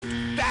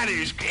That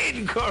is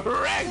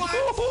incorrect.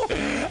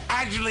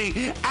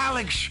 Actually,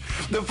 Alex,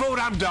 the food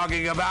I'm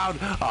talking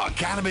about are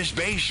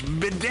cannabis-based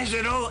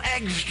medicinal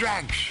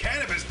extracts.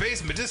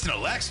 Cannabis-based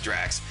medicinal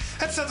extracts?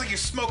 That sounds like you're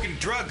smoking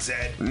drugs,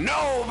 Ed.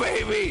 No,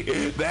 baby.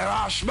 There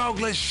are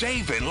smokeless,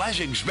 safe, and less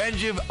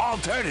expensive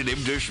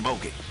alternatives to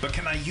smoking. But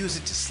can I use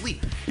it to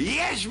sleep?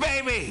 Yes,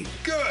 baby.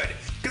 Good,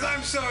 because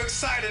I'm so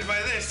excited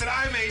by this that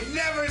I may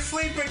never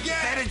sleep again.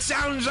 Then it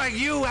sounds like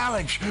you,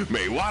 Alex,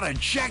 may want to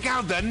check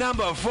out the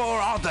number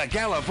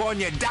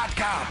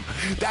 4AltaCalifornia.com.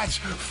 That's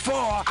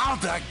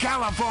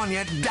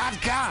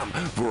 4AltaCalifornia.com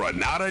for a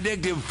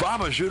non-addictive,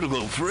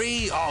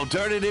 pharmaceutical-free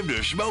alternative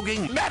to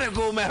smoking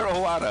medical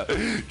marijuana.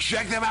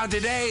 Check them out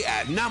today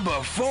at number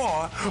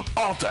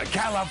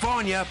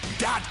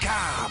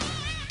 4AltaCalifornia.com.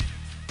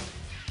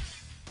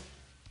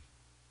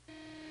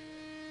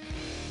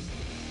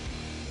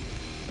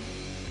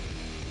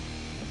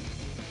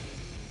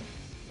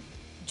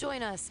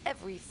 Join us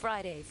every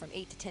Friday from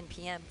 8 to 10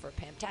 p.m. for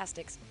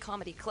Pamtastic's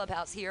Comedy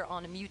Clubhouse here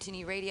on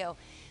Mutiny Radio.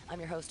 I'm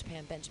your host,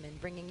 Pam Benjamin,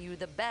 bringing you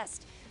the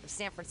best of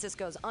San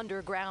Francisco's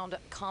underground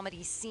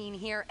comedy scene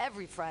here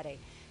every Friday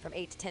from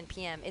 8 to 10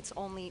 p.m. It's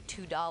only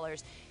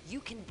 $2. You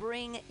can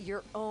bring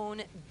your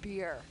own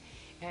beer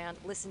and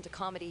listen to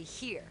comedy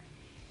here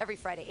every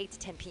Friday, 8 to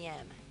 10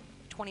 p.m.,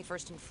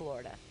 21st in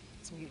Florida.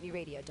 It's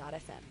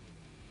MutinyRadio.fm.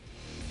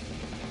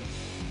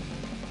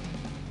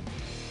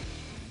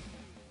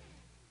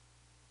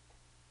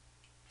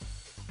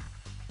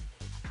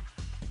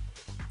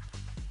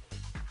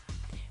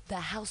 The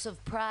House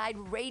of Pride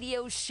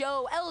radio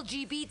show,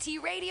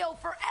 LGBT radio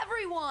for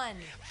everyone.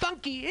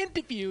 Funky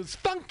interviews,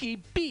 funky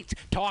beats,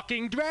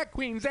 talking drag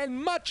queens,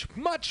 and much,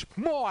 much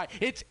more.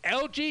 It's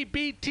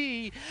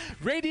LGBT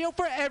radio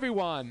for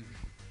everyone.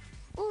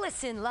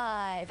 Listen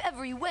live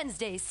every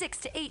Wednesday, 6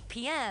 to 8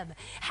 p.m.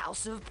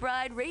 House of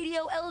Pride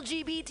Radio,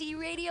 LGBT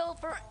radio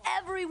for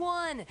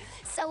everyone.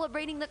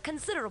 Celebrating the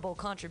considerable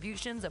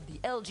contributions of the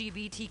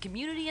LGBT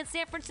community in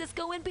San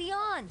Francisco and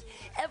beyond.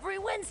 Every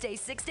Wednesday,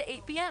 6 to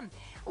 8 p.m.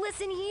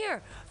 Listen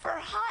here for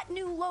hot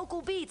new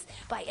local beats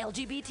by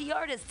LGBT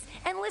artists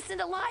and listen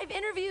to live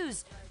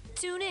interviews.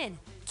 Tune in,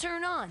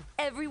 turn on,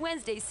 every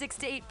Wednesday, 6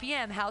 to 8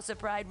 p.m., House of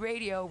Pride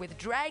Radio with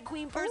drag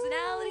queen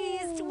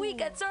personalities,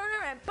 Tweeka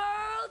Turner and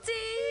Pearl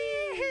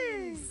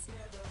Tees.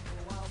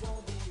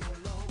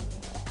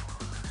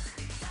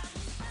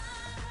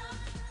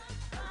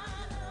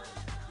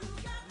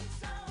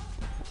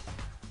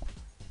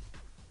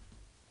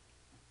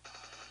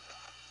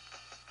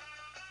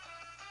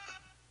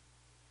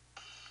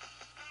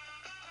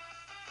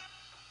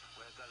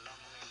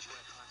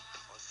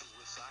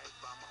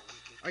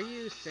 Are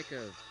you sick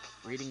of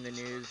reading the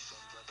news?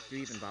 Do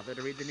you even bother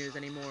to read the news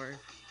anymore?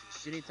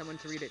 Do you need someone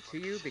to read it to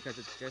you because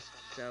it's just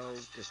so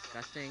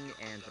disgusting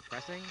and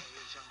depressing?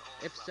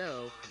 If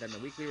so, then the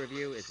Weekly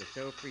Review is the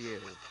show for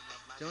you.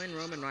 Join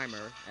Roman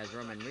Reimer as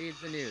Roman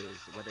reads the news,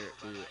 whether it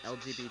be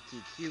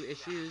LGBTQ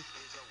issues,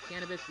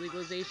 cannabis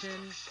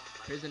legalization,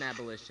 prison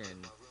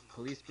abolition,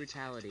 police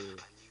brutality,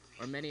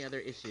 or many other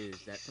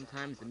issues that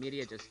sometimes the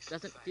media just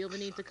doesn't feel the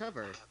need to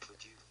cover.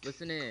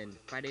 Listen in,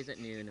 Fridays at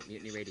noon at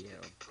Mutiny Radio.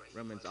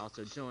 Roman's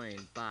also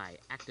joined by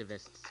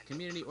activists,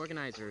 community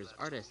organizers,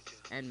 artists,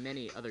 and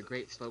many other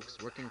great folks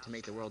working to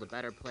make the world a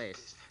better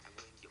place.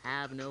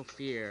 Have no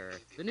fear.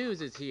 The news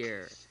is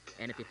here.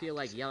 And if you feel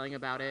like yelling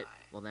about it,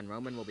 well then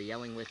Roman will be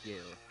yelling with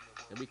you.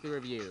 The Weekly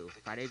Review,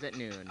 Fridays at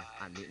noon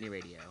on Mutiny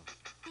Radio.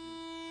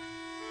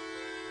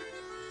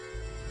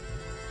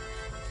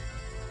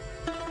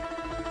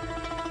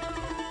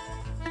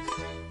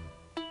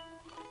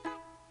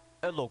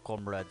 Hello,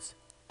 comrades.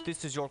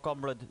 This is your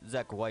comrade,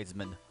 Zach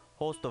Wiseman,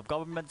 host of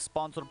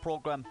government-sponsored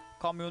program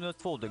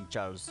Communist Folding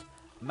Chairs,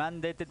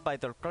 mandated by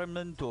the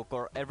Kremlin to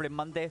occur every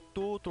Monday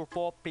 2 to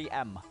 4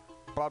 p.m.,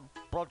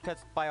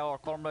 broadcast by our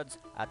comrades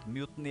at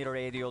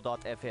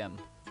MutinyRadio.fm.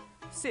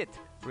 Sit,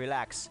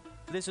 relax,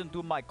 listen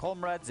to my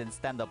comrades in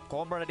stand-up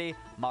comedy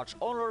march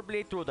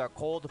honorably through their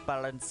cold,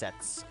 barren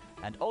sets,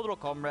 and other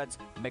comrades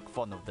make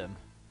fun of them.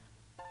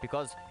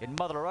 Because in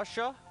Mother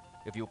Russia,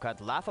 if you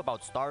can't laugh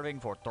about starving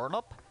for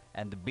turnip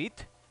and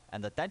beet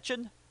and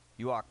attention,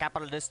 you are a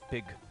capitalist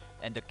pig,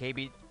 and the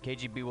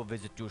KGB will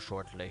visit you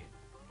shortly.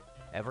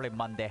 Every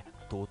Monday,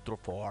 2 to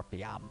 4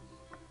 p.m.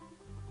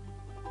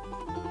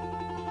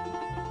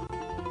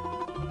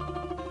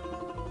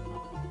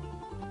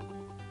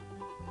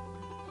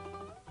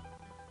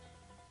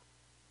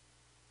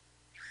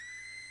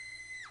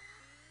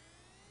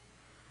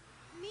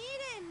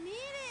 Miren,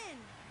 miren.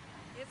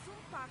 ¿Es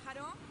un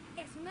pájaro?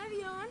 ¿Es un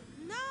avión?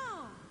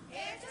 No.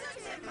 ¡Es un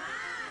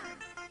chamán!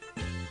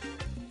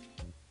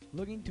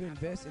 Looking to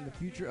invest in the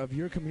future of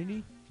your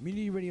community?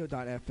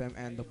 MutinyRadio.fm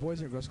and the Boys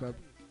and Girls Club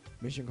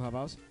Mission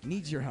Clubhouse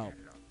needs your help.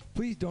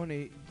 Please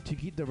donate to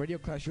keep the Radio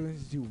Class Show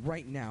Institute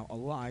right now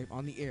alive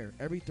on the air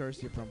every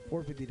Thursday from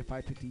 4:50 to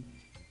 5:50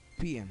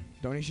 p.m.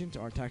 Donations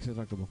are tax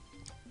deductible.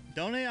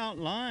 Donate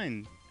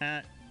online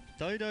at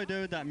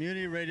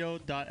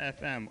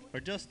www.mutinyradio.fm or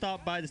just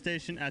stop by the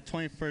station at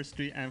 21st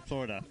Street and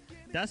Florida.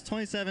 That's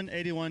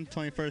 2781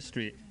 21st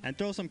Street, and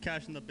throw some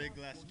cash in the big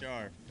glass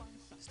jar.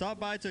 Stop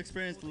by to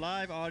experience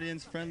live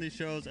audience-friendly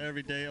shows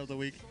every day of the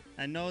week,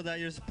 and know that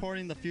you're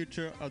supporting the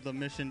future of the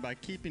mission by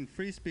keeping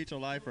free speech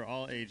alive for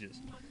all ages.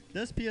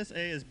 This PSA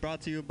is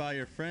brought to you by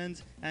your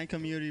friends and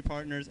community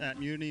partners at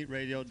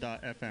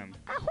MutinyRadio.fm.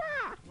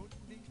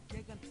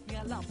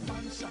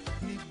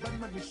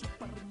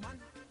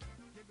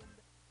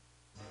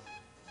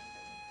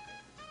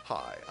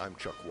 Hi, I'm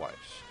Chuck Weiss.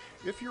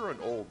 If you're an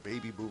old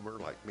baby boomer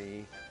like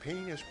me,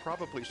 pain is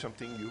probably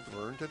something you've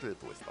learned to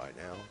live with by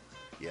now.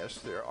 Yes,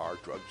 there are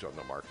drugs on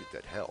the market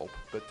that help,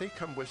 but they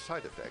come with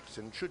side effects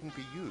and shouldn't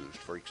be used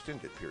for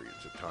extended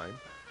periods of time.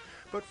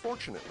 But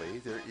fortunately,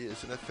 there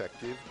is an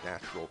effective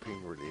natural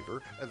pain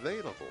reliever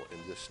available in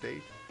this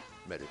state,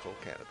 medical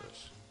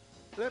cannabis.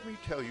 Let me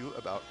tell you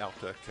about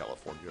Alta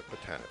California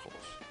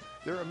Botanicals.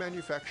 They're a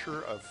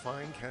manufacturer of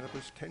fine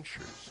cannabis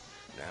tinctures.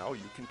 Now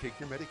you can take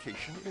your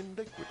medication in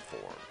liquid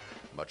form,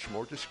 much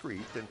more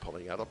discreet than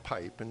pulling out a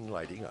pipe and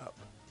lighting up.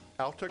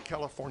 Alta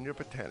California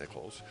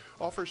Botanicals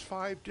offers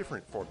 5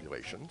 different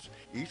formulations,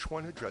 each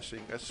one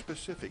addressing a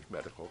specific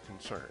medical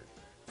concern.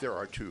 There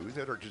are 2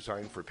 that are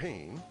designed for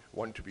pain,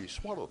 one to be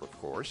swallowed, of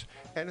course,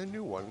 and a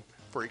new one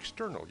for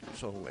external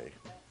use only.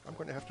 I'm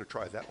going to have to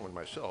try that one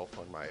myself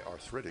on my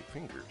arthritic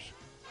fingers.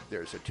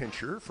 There's a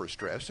tincture for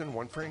stress and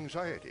one for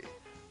anxiety.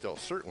 They'll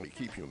certainly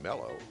keep you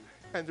mellow.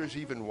 And there's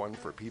even one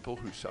for people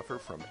who suffer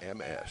from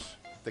MS.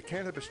 The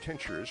cannabis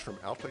tinctures from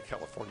Alta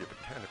California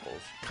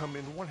Botanicals come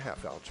in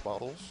 1/2 ounce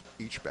bottles.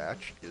 Each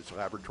batch is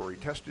laboratory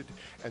tested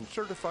and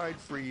certified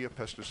free of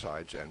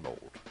pesticides and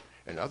mold.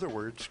 In other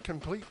words,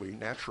 completely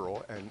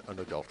natural and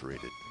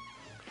unadulterated.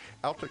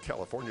 Alta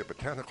California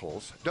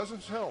Botanicals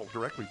doesn't sell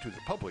directly to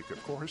the public,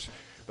 of course,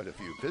 but if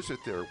you visit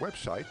their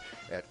website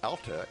at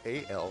Alta,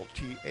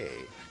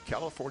 A-L-T-A,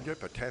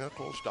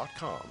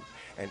 CaliforniaBotanicals.com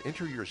and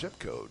enter your zip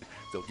code,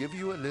 they'll give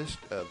you a list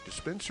of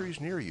dispensaries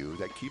near you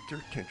that keep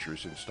their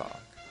tinctures in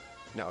stock.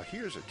 Now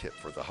here's a tip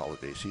for the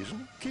holiday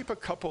season. Keep a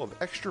couple of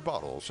extra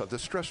bottles of the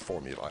stress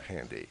formula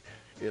handy.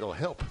 It'll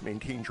help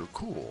maintain your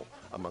cool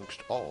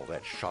amongst all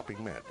that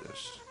shopping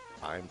madness.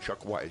 I'm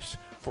Chuck Weiss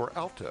for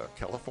Alta,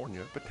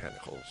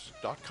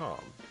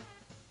 CaliforniaBotanicals.com.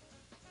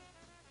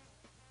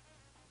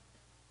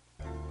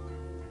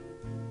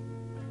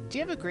 Do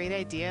you have a great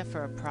idea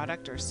for a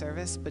product or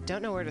service but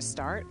don't know where to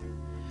start?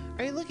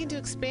 Are you looking to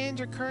expand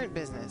your current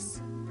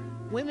business?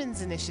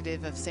 Women's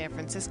Initiative of San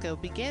Francisco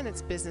began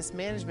its business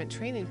management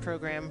training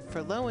program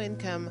for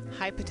low-income,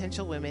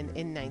 high-potential women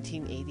in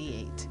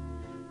 1988.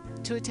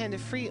 To attend a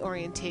free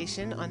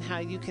orientation on how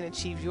you can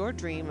achieve your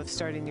dream of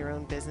starting your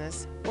own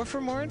business, or for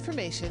more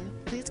information,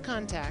 please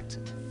contact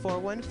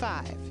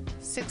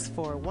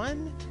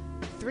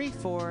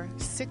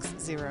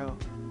 415-641-3460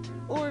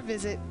 or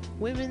visit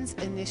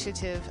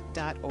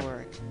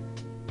womensinitiative.org.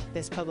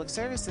 This public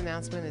service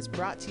announcement is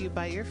brought to you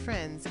by your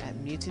friends at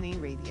Mutiny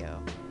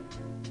Radio.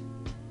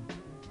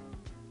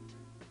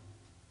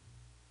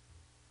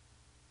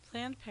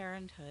 Planned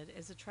Parenthood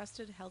is a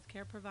trusted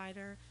healthcare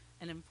provider,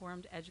 an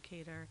informed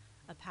educator,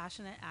 a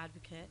passionate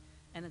advocate,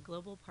 and a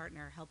global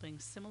partner helping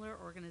similar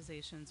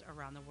organizations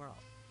around the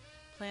world.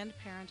 Planned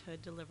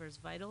Parenthood delivers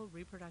vital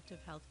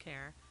reproductive health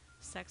care,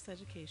 sex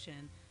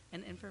education,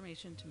 and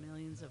information to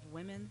millions of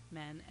women,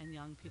 men, and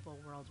young people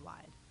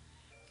worldwide.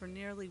 For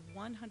nearly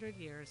 100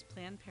 years,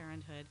 Planned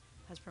Parenthood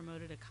has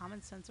promoted a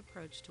common-sense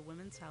approach to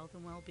women's health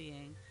and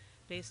well-being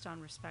based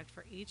on respect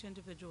for each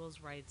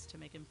individual's rights to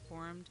make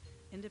informed,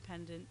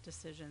 independent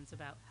decisions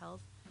about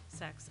health,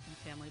 sex, and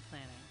family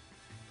planning.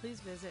 Please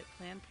visit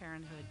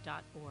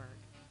PlannedParenthood.org.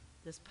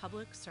 This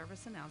public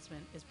service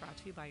announcement is brought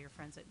to you by your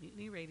friends at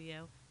Mutiny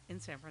Radio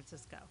in San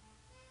Francisco.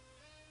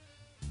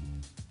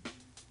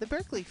 The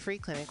Berkeley Free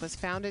Clinic was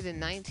founded in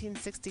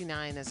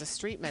 1969 as a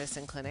street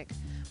medicine clinic,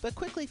 but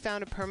quickly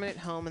found a permanent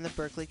home in the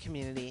Berkeley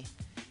community.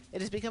 It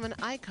has become an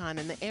icon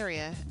in the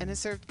area and has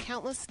served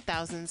countless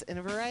thousands in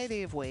a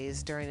variety of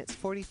ways during its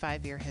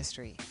 45-year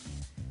history.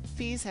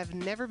 Fees have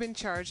never been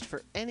charged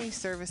for any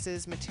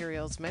services,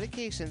 materials,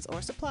 medications,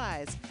 or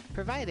supplies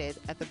provided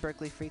at the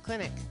Berkeley Free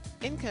Clinic.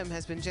 Income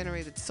has been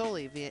generated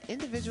solely via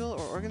individual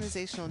or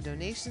organizational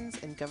donations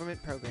and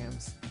government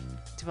programs.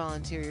 To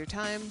volunteer your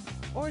time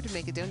or to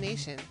make a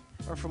donation,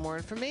 or for more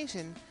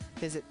information,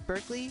 visit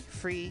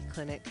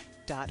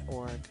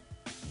berkeleyfreeclinic.org.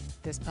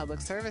 This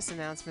public service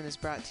announcement is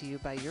brought to you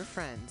by your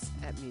friends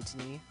at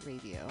Mutiny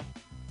Radio.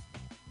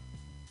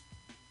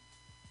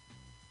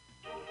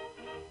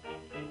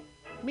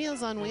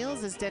 Meals on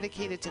Wheels is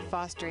dedicated to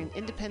fostering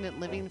independent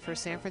living for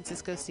San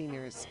Francisco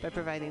seniors by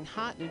providing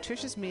hot,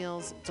 nutritious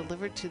meals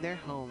delivered to their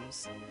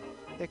homes.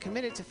 They're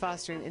committed to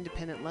fostering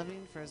independent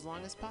living for as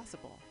long as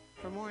possible.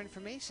 For more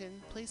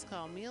information, please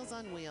call Meals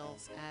on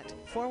Wheels at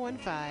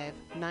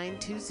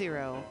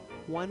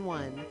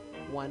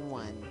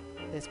 415-920-1111.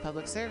 This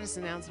public service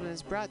announcement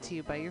is brought to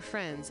you by your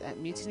friends at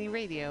Mutiny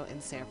Radio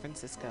in San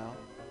Francisco.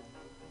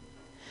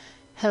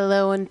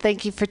 Hello, and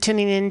thank you for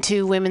tuning in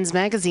to Women's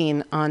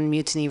Magazine on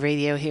Mutiny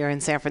Radio here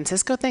in San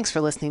Francisco. Thanks for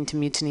listening to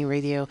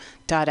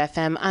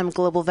MutinyRadio.fm. I'm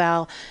Global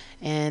Val,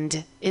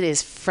 and it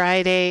is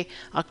Friday,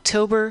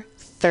 October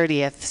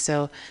 30th.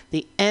 So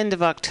the end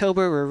of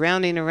October, we're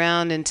rounding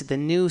around into the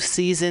new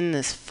season,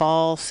 this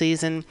fall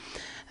season.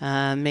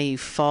 May you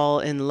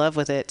fall in love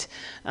with it.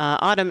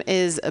 Autumn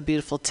is a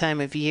beautiful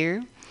time of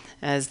year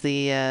as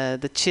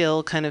the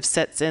chill kind of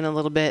sets in a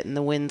little bit and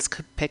the winds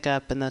pick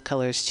up and the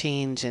colors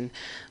change, and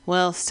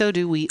well, so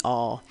do we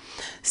all.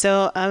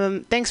 So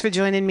thanks for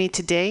joining me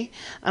today.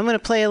 I'm going to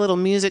play a little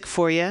music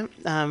for you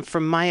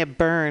from Maya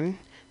Byrne,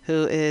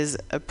 who is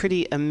a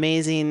pretty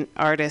amazing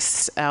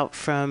artist out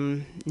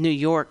from New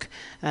York.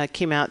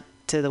 Came out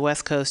to the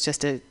West Coast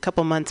just a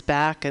couple months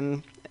back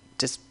and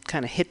just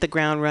kind of hit the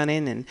ground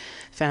running and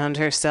found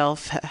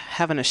herself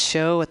having a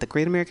show at the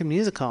Great American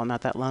Music Hall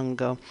not that long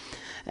ago.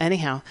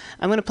 Anyhow,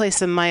 I'm going to play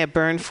some Maya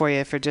Byrne for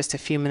you for just a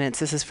few minutes.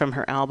 This is from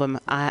her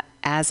album,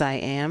 As I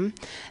Am,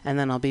 and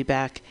then I'll be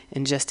back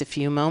in just a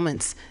few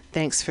moments.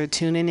 Thanks for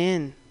tuning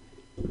in.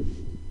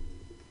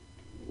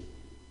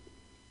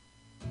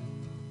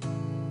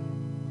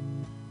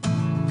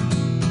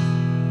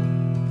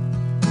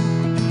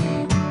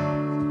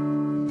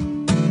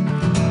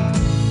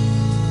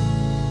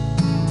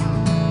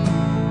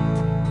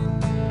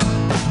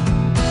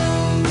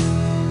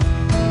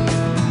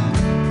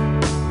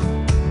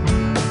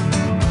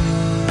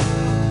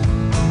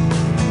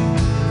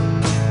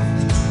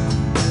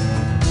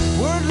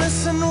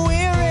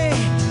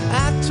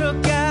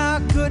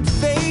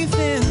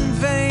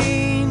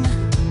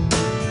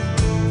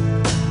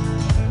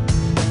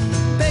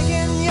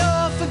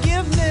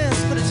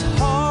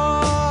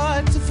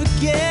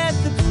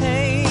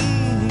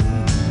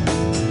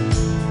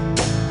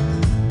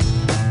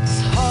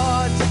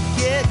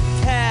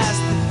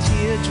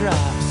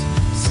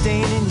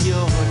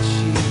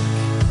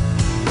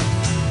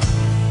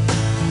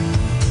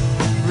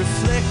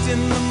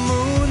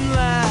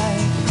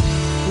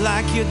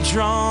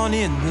 Drawn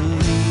in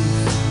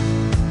relief.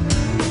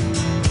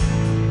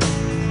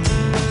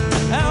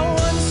 I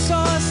once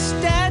saw a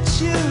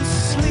statue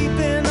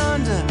sleeping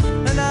under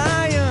an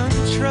iron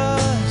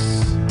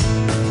truss.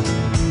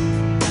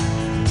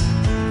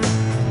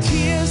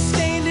 Tears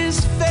stained his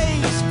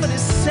face, but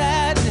his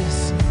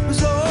sadness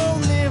was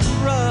only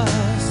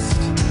rust.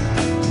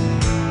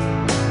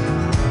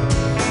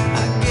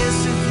 I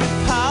guess if you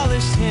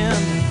polished him,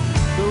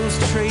 those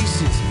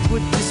traces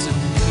would disappear.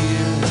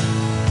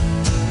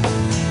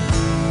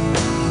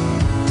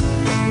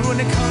 When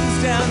it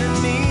comes down to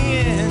me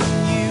and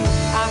you,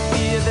 I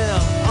fear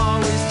they'll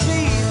always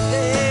be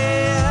there.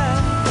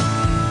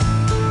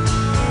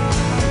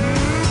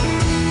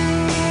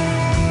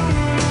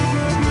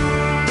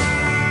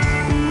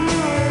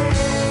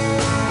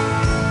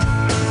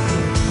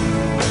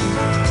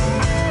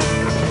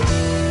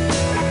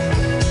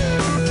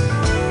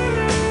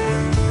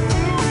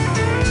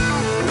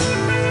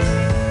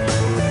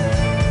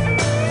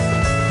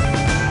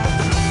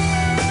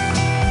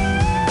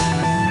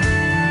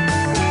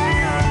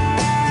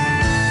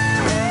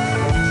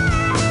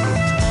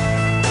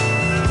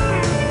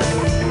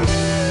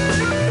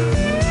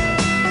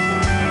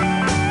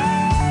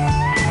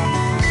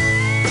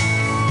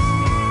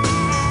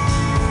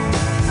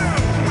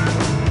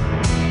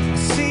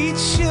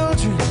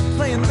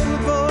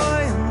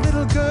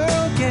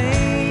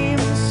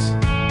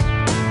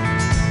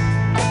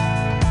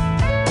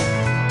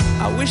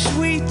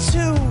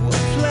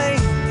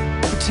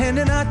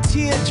 Pretending our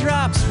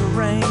teardrops were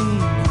rain.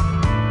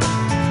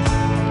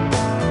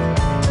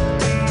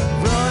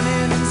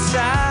 Running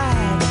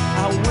inside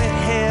our wet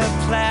hair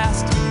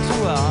plastered to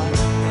our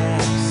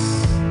necks.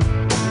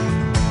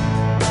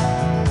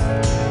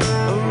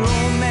 A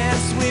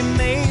romance we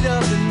made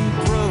up and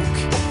broke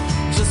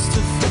just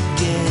to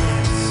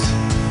forget.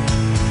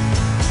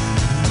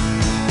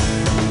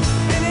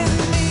 And in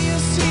me you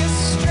see a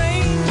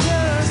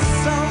stranger,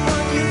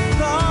 someone you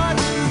thought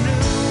you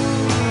knew.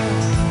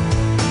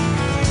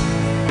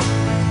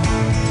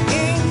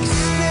 Ink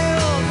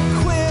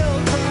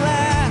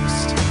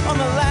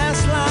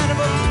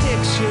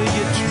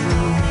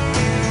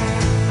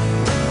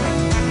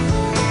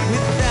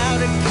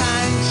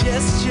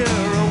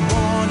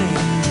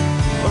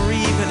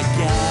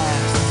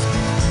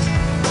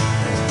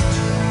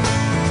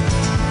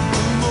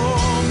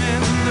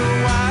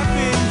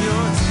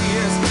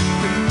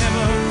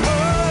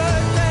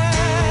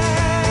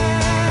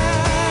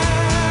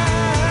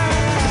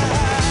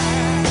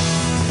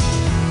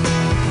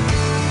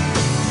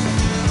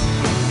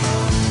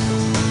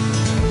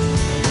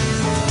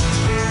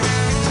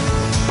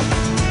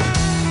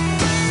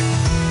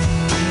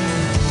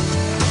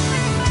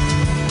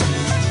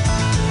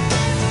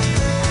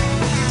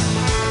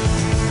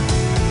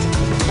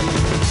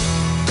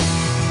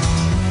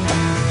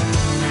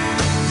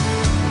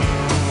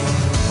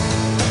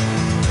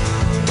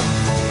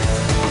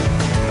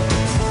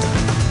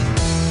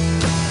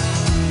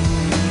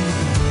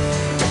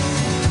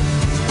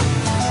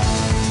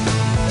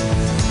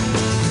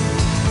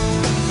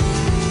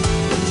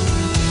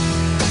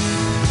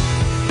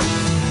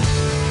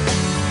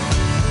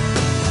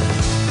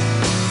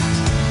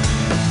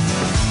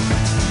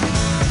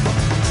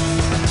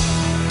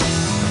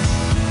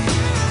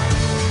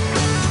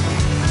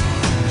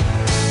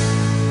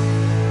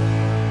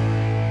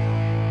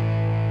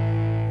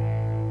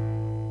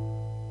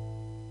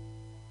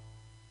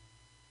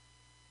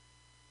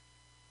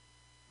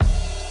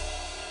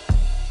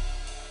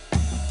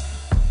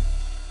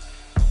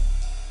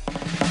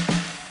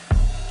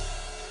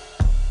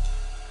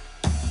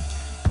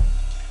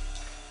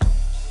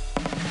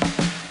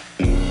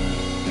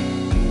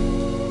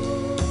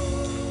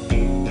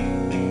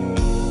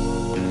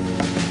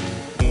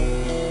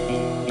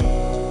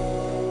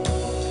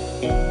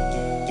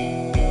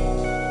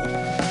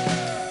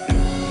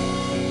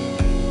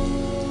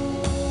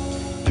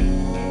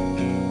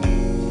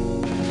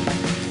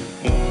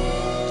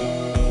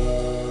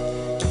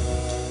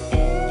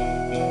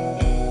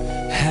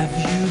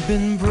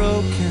been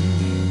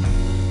broken,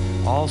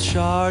 all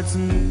shards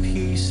and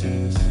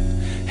pieces,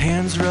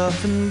 hands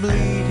rough and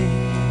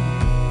bleeding,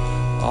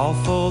 all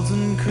folds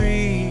and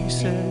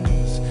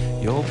creases.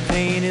 Your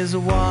pain is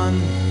one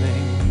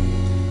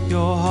thing,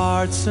 your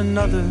heart's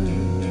another.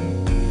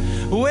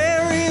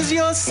 Where is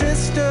your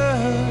sister?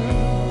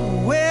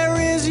 Where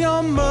is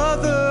your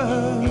mother?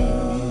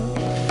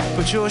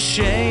 But your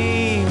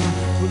shame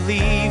will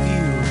leave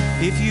you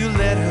if you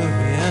let her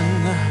in.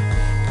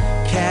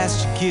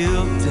 Cast your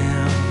guilt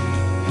down.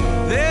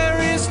 There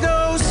is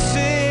no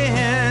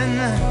sin,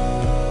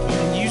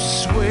 and you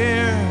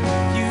swear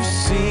you've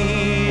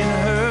seen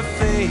her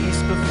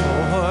face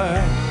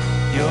before.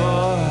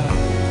 Your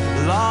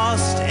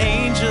lost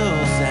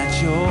angels at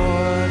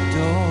your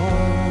door.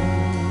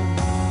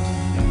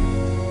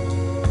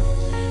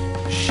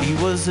 She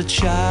was a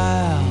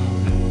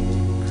child,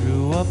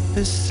 grew up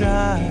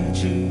beside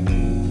you,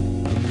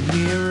 a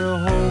mirror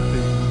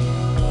hoping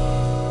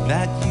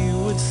that you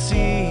would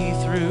see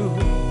through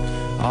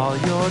all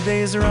your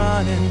days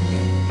running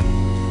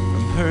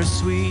from her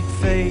sweet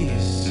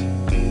face.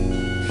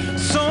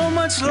 So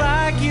much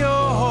like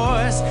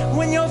yours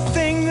when your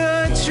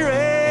finger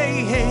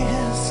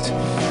traced,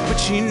 but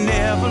she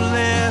never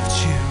left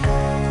you.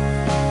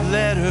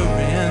 Let her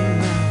in,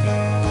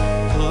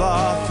 pull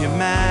off your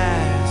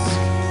mask,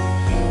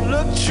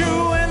 look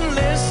true and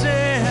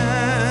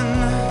listen.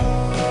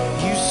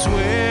 You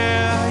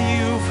swear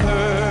you've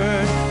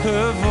heard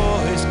her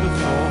voice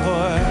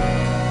before.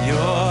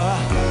 Your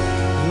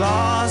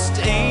lost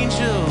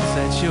angels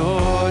at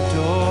your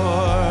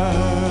door.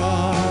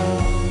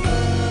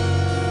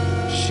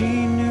 She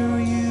knew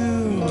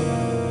you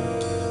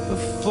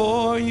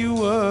before you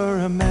were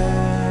a man.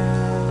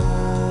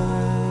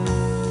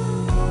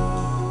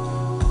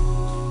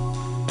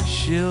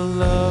 She'll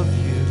love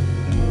you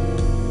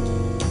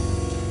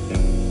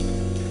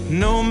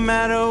no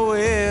matter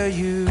where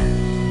you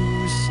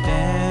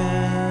stand.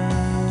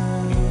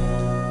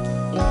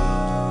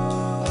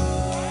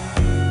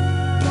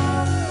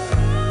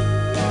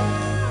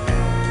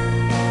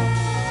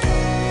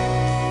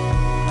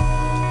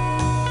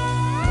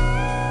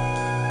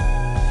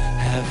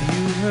 Have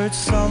you heard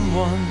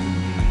someone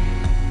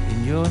in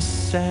your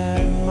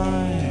sad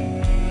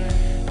mind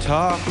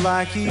talk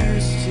like you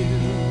used to,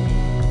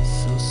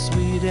 so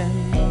sweet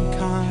and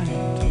kind?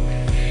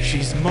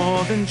 She's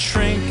more than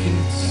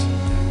trinkets,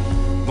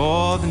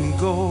 more than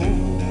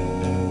gold.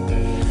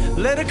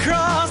 Let her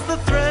cross the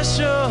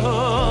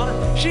threshold,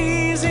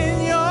 she's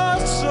in your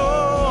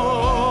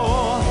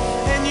soul,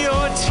 and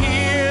your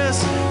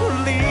tears will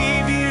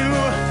leave you.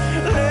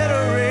 Let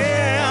her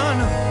in,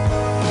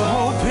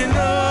 open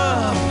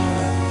up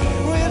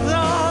with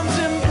arms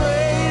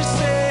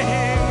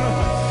embracing.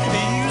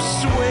 You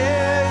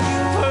swear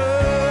you've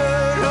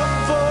heard her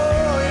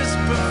voice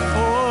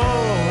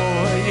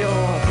before.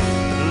 Your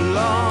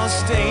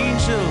lost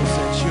angels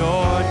at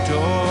your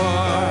door.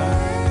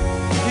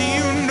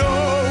 You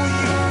know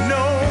you've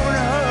known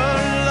her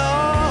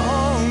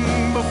long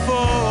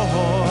before.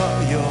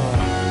 Your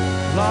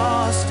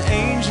lost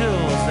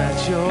angels at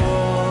your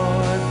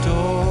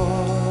door.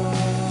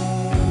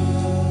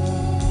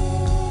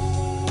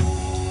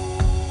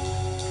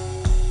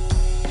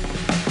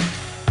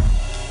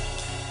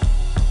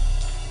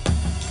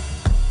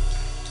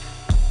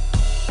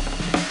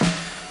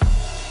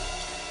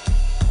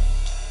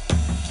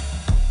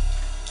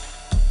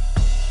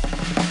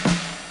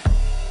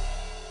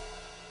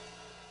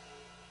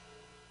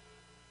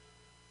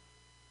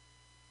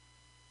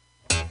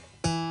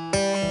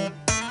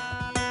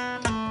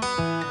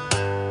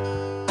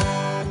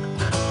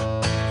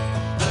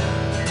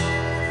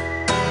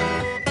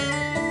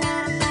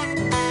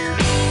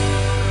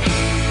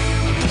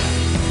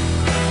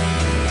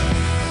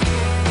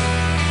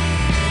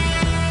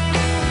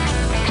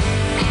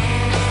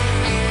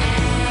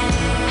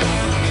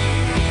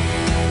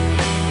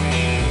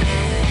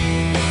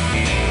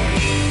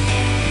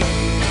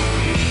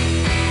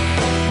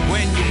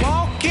 When you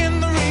walk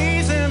in the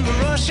reeds and the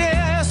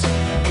rushes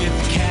with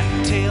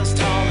cattails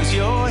tall as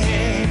your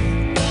head,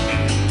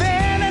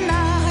 then and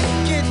I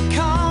get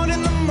caught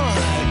in the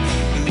mud,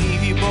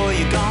 leave you, boy,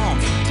 you're gone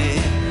for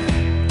dead.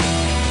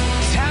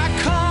 'Cause how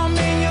come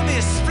then you'll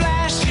be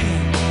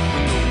splashing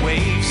when the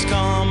waves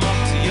come up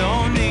to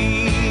your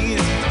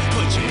knees?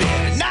 But you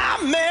better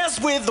not mess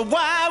with the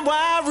wide,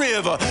 wide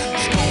river.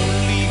 It's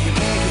gonna leave you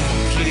begging,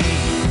 please.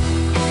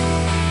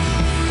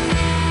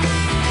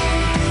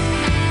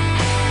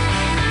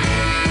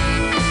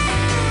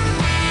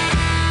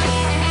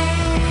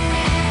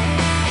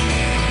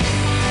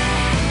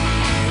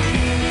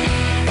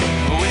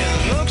 Well,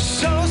 it looks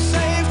so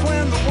safe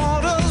when the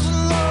water's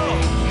low.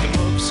 The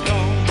boats go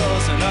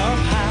buzzing up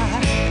high.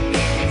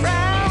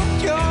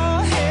 Round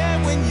your head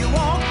when you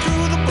walk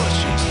through the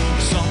bushes.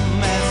 Some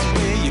that's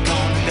where you're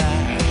gonna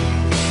die.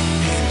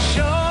 It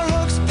sure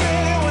looks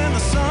pretty when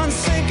the sun's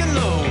sinking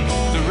low.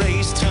 The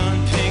rays turn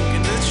pink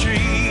in the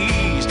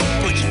trees.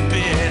 But you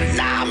better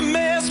not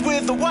mess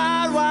with the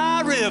wild,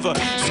 wild river.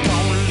 It's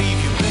gonna leave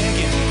you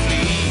begging,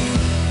 please.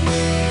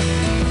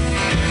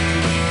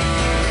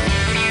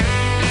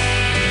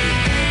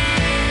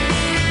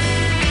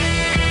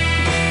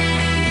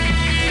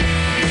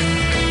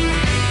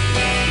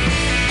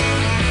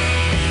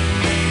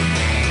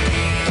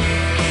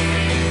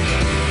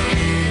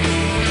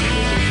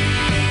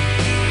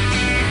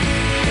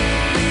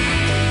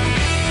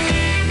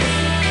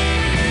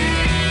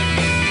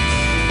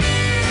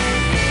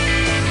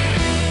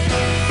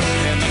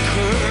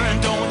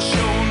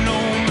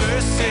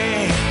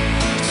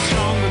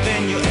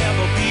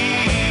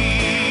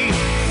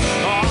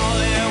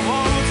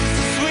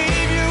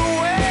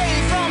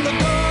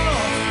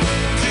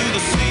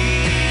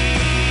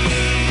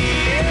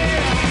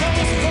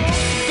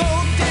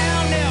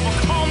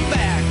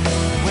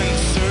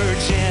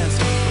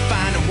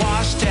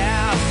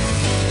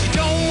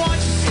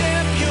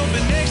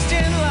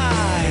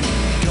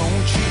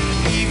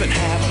 been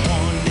having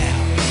one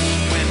now.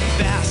 When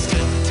fast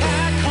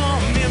attack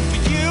coming for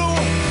you,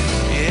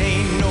 it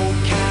ain't no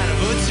kind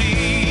of a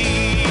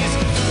tease.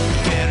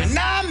 And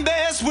I'm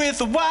best with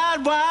the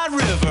wide, wide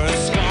river.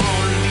 It's gonna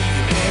leave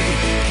you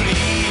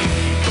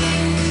begging,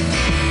 please.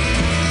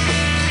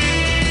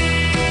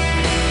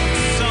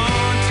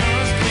 Sun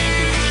turns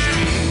pink in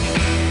the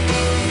street.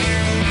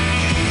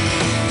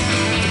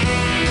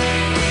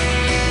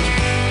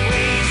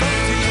 Waves up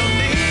to your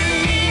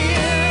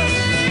knees.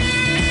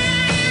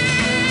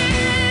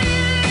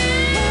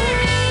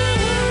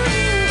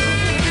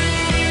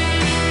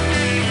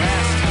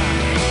 Last time.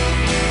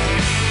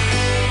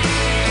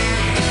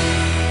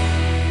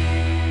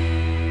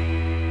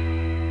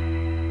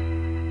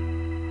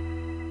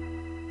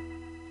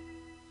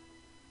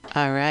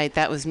 All right,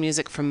 that was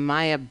music from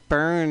Maya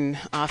Byrne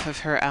off of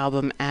her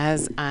album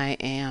As I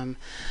Am.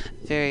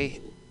 Very,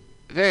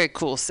 very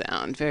cool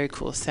sound. Very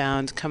cool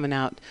sound coming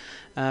out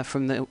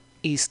from the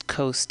East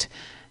Coast.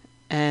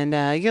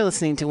 And you're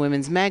listening to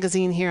Women's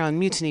Magazine here on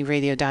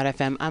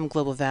MutinyRadio.fm. I'm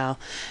Global Val.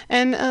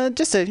 And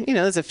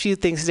there's a few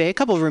things today. A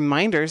couple of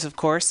reminders, of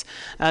course.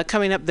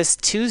 Coming up this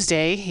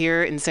Tuesday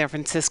here in San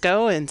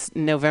Francisco, and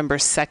November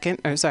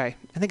 2nd, or sorry,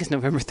 I think it's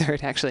November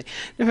 3rd, actually.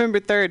 November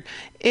 3rd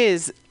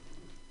is...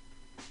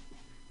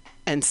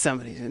 And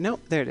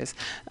there it is.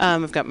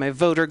 I've got my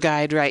voter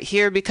guide right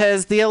here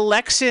because the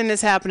election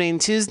is happening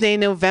Tuesday,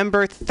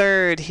 November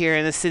 3rd here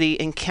in the city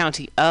and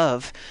county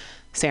of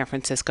San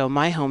Francisco,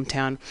 my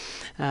hometown,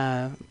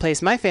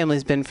 place my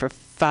family's been for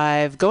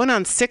 5, going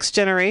on 6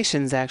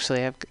 generations,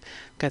 actually. I've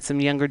got some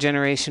younger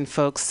generation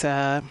folks,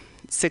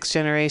 6th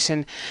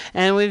generation,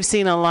 and we've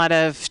seen a lot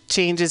of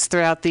changes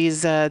throughout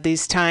these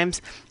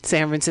times.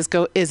 San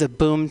Francisco is a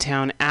boom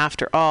town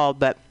after all,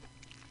 but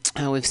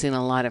we've seen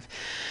a lot of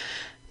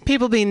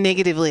people being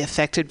negatively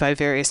affected by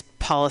various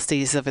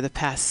policies over the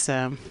past,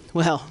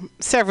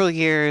 several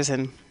years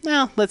and,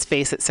 let's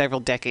face it, several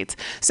decades.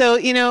 So,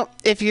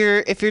 if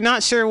you're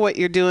not sure what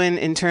you're doing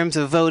in terms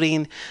of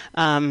voting,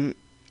 I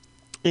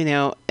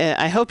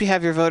hope you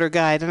have your voter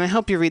guide, and I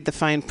hope you read the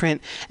fine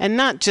print, and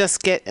not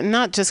just get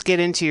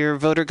into your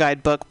voter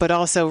guide book, but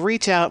also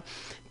reach out.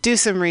 Do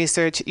some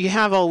research. You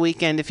have all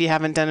weekend if you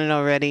haven't done it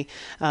already.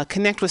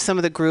 Connect with some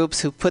of the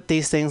groups who put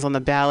these things on the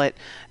ballot,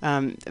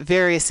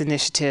 various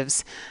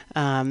initiatives,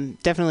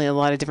 definitely a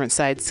lot of different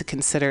sides to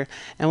consider.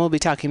 And we'll be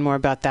talking more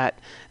about that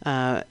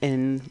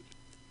in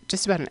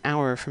just about an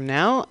hour from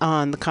now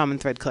on the Common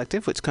Thread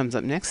Collective, which comes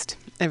up next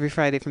every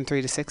Friday from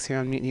 3 to 6 here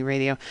on Mutiny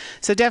Radio.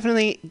 So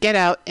definitely get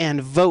out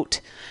and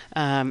vote.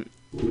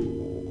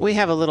 We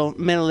have a little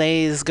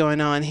malaise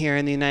going on here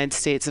in the United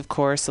States, of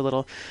course, a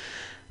little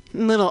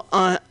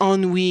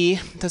ennui.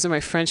 Those are my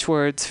French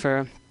words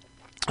for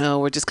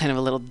we're just kind of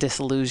a little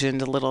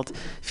disillusioned, a little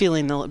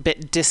feeling a little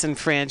bit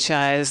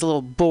disenfranchised, a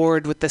little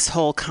bored with this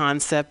whole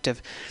concept of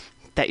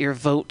that your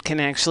vote can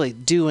actually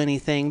do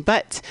anything,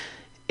 but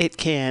it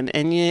can,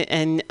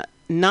 and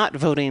not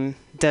voting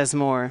does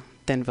more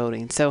than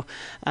voting. So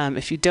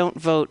if you don't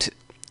vote,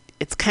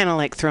 it's kind of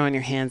like throwing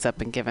your hands up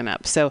and giving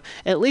up. So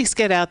at least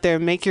get out there,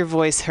 make your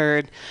voice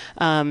heard.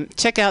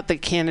 Check out the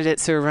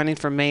candidates who are running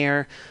for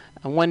mayor.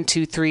 1,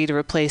 2, 3 to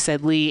replace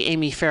Ed Lee,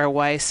 Amy Farrah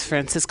Weiss,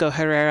 Francisco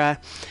Herrera,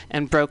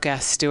 and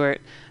Broke-Ass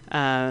Stewart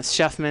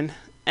Schuffman.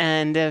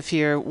 And if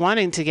you're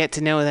wanting to get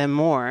to know them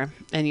more,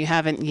 and you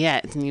haven't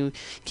yet, and you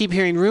keep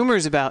hearing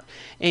rumors about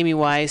Amy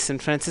Weiss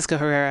and Francisco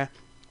Herrera,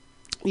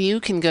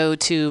 you can go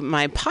to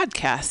my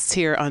podcasts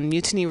here on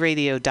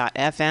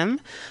MutinyRadio.fm.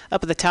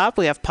 Up at the top,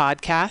 we have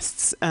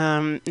podcasts.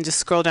 And just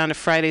scroll down to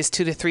Fridays,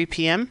 2 to 3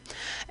 p.m.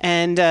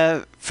 And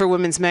for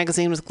Women's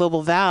Magazine with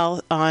Global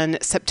Val on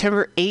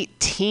September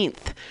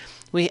 18th,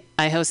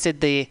 I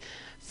hosted the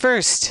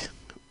first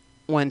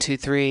 1, 2,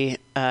 3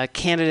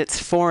 candidates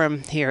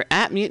forum here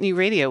at Mutiny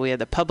Radio. We had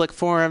the public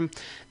forum.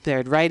 There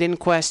had write-in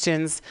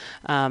questions.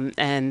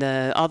 And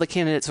all the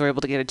candidates were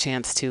able to get a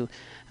chance to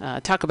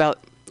talk about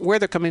where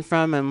they're coming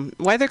from and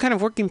why they're kind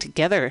of working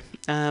together,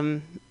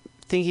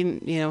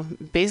 thinking,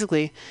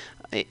 basically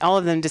all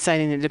of them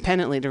deciding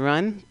independently to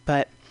run,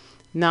 but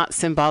not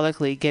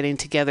symbolically getting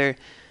together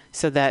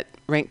so that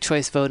ranked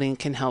choice voting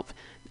can help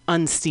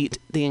unseat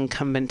the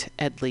incumbent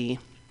Ed Lee,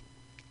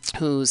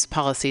 whose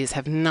policies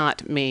have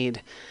not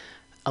made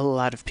a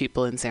lot of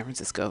people in San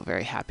Francisco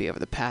very happy over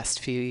the past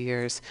few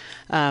years.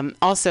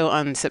 Also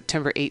on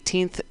September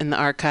 18th in the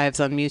archives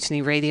on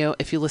Mutiny Radio,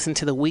 if you listen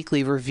to the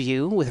weekly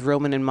review with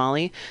Roman and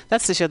Molly,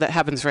 that's the show that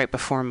happens right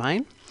before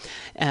mine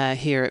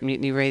here at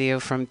Mutiny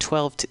Radio from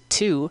 12 to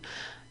 2.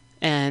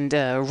 And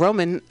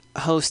Roman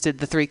hosted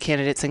the 3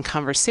 candidates in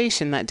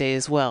conversation that day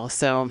as well.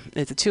 So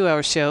it's a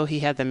 2-hour show.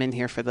 He had them in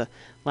here for the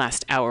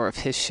last hour of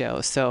his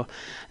show. So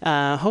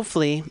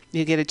hopefully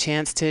you get a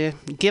chance to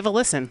give a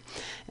listen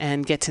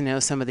and get to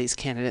know some of these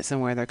candidates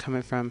and where they're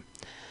coming from.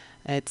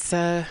 It's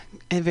a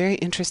very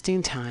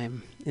interesting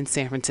time in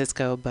San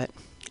Francisco, but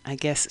I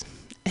guess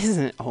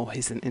isn't it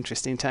always an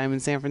interesting time in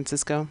San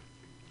Francisco?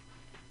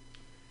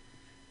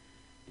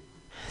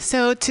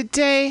 So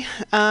today,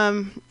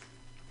 I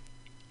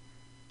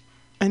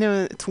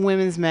know it's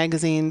Women's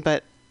Magazine,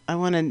 but I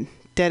want to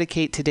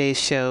dedicate today's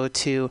show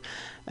to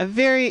a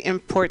very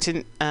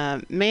important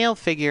male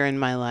figure in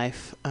my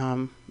life,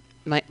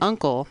 my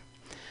uncle,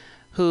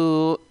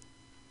 who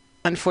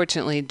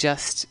unfortunately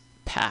just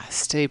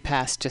passed. He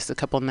passed just a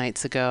couple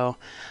nights ago.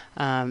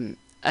 A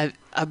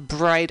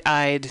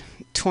bright-eyed,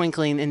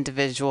 twinkling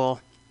individual,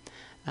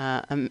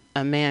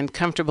 a man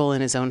comfortable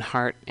in his own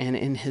heart and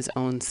in his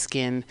own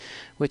skin,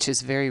 which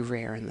is very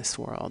rare in this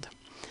world.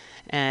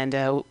 And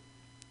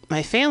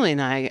my family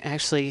and I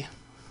actually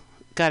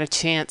got a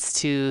chance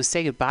to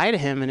say goodbye to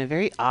him in a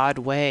very odd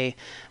way.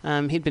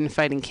 He'd been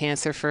fighting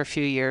cancer for a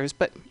few years,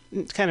 but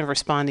kind of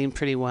responding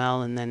pretty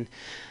well, and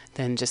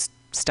then just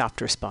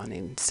stopped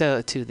responding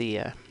to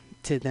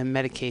the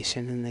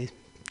medication, and they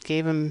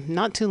gave him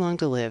not too long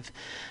to live.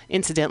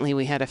 Incidentally,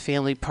 we had a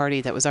family party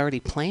that was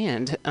already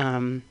planned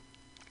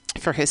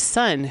for his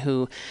son,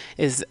 who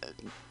is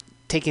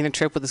taking a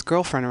trip with his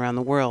girlfriend around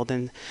the world,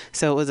 and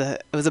so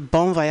it was a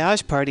bon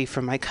voyage party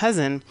for my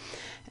cousin,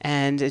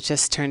 and it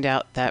just turned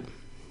out that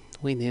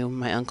we knew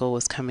my uncle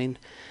was coming,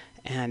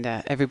 and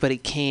everybody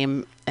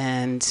came,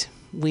 and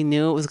we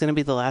knew it was going to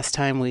be the last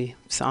time we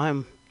saw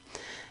him.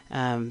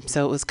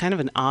 So it was kind of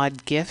an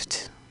odd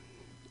gift,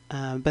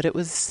 but it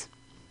was,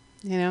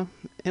 it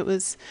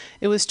was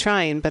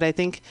trying. But I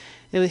think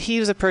he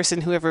was a person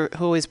who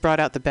always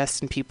brought out the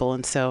best in people,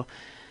 and so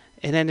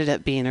it ended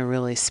up being a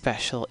really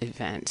special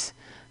event.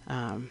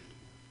 So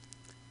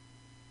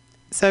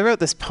I wrote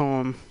this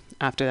poem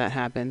after that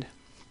happened,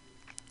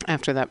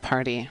 after that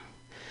party,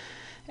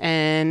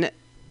 and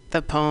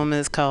the poem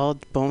is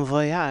called Bon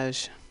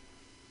Voyage.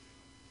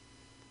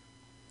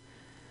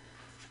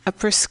 A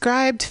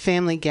prescribed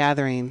family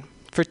gathering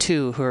for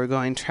two who are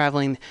going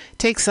traveling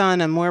takes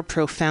on a more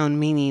profound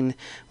meaning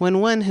when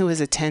one who is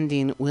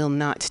attending will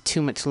not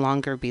too much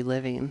longer be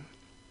living.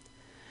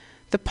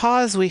 The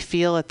pause we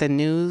feel at the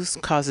news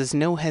causes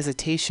no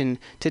hesitation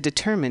to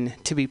determine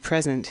to be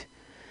present,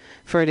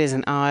 for it is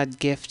an odd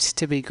gift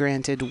to be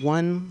granted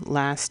one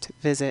last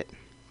visit.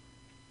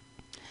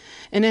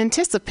 In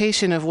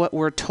anticipation of what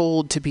we're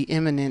told to be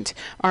imminent,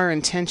 our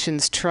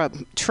intentions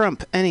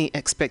trump any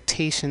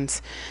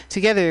expectations.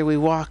 Together we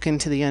walk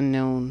into the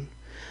unknown,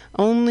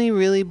 only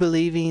really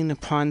believing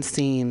upon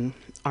seeing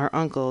our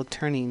uncle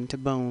turning to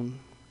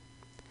bone.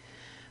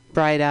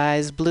 Bright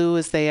eyes, blue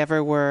as they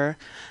ever were,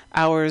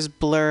 ours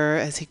blur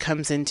as he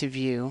comes into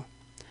view,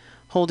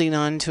 holding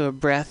on to a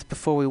breath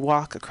before we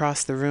walk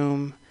across the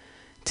room,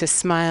 to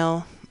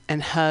smile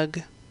and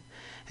hug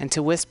and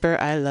to whisper,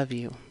 I love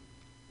you.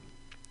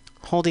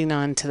 Holding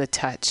on to the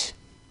touch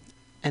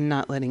and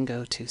not letting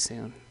go too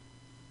soon.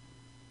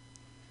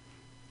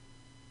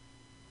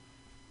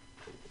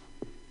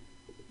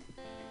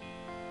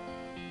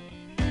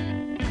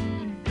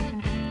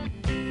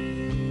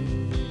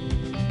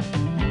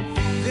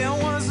 There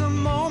was a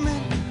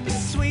moment, a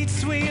sweet,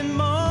 sweet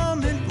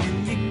moment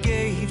when you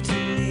gave to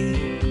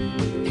me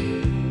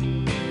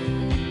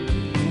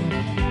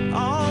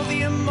all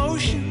the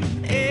emotion,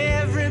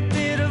 every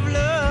bit of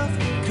love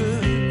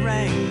could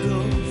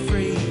wrangle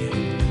free.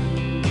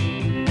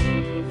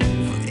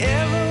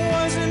 Forever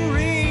wasn't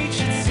real.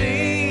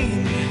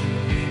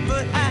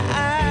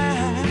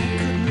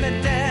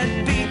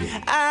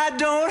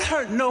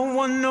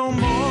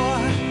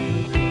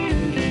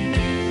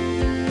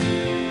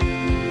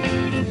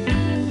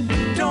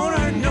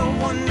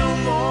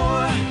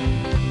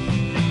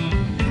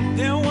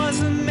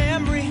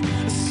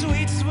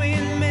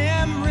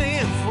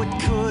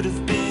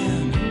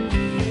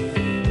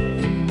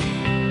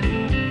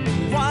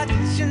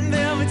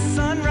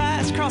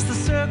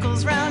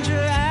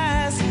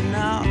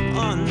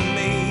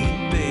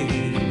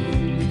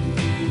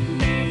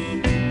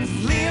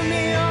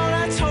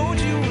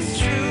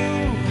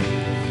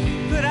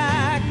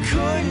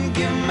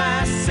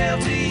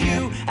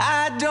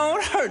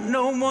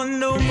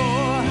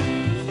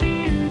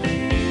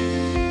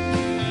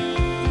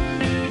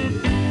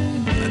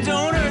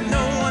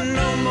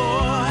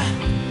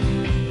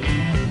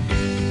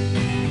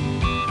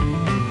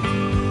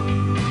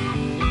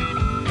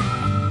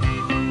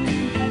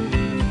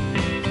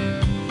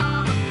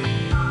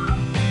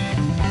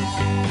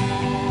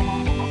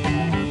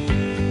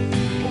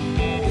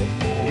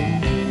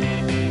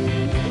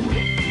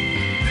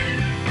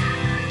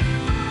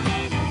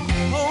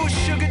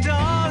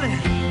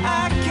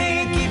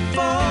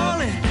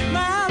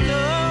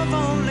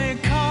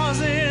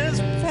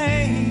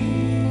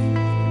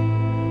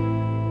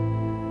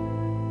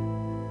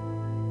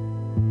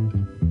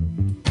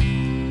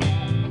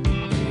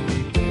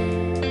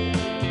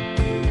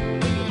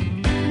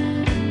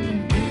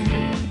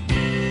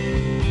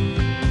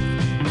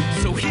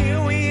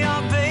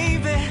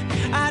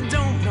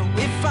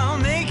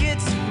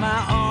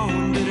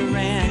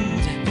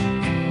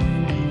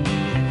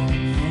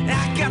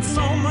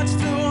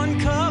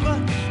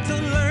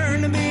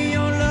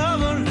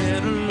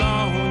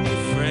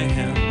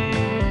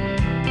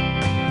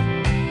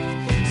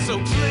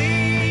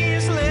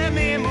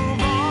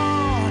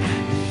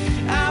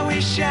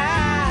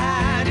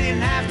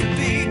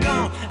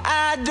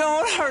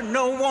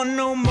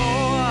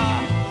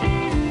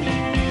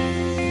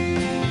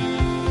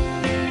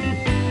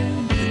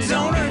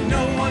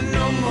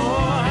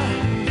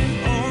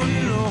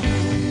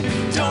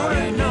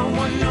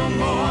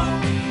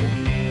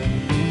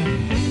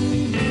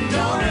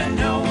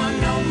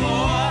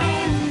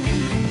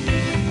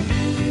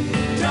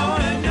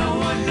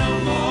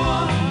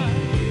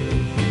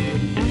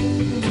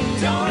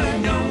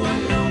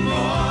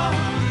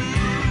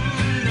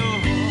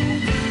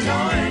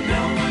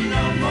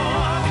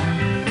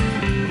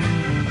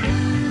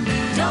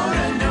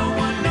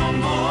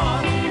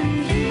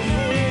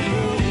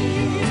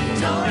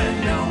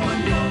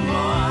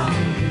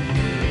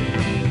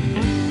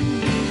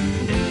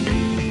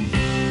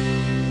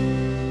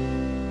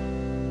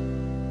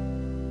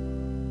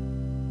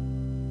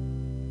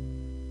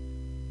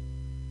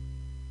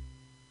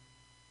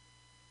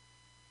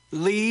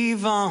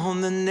 leave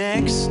on the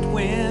next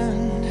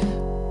wind.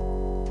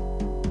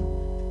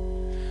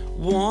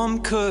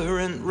 Warm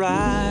current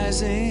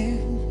rising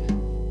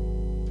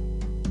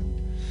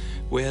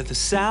where the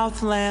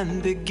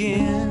Southland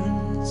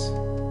begins.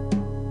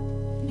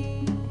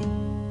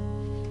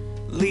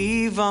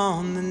 Leave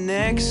on the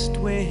next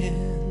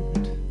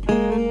wind.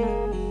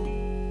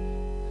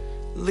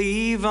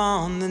 Leave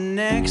on the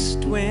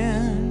next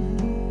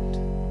wind.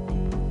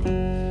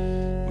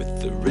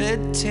 With the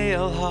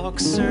red-tailed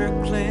hawk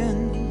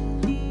circling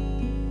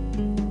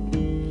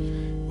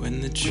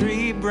when the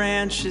tree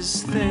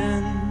branches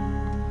thin.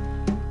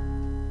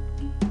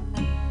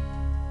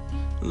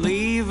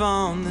 Leave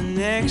on the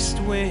next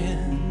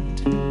wind.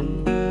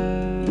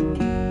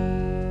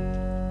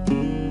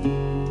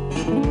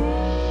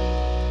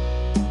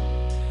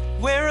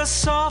 Where a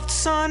soft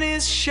sun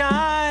is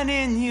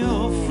shining,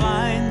 you'll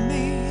find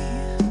me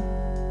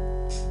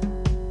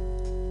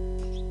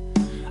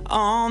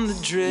on the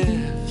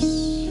drifts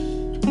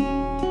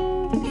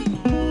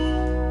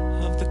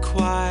of the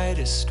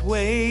quietest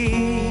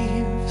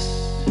waves.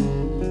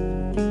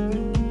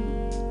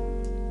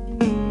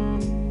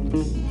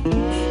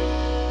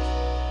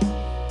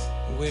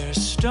 Where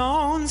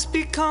stones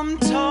become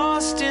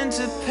tossed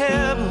into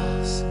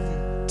pebbles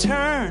and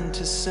turn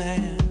to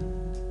sand.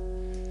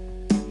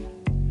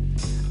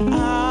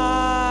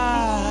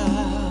 I'll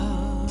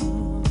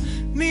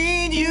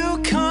meet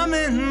you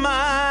coming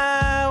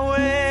my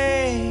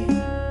way.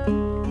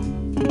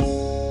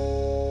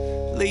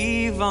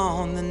 Leave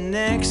on the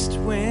next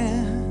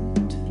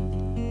wind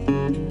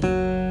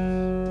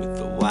with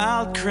the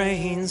wild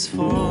crane's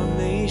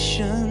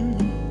formation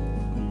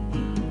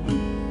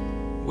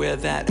where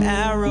that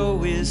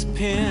arrow is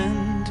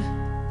pinned.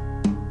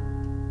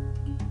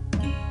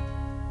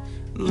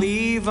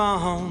 Leave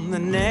on the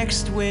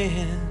next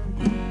wind.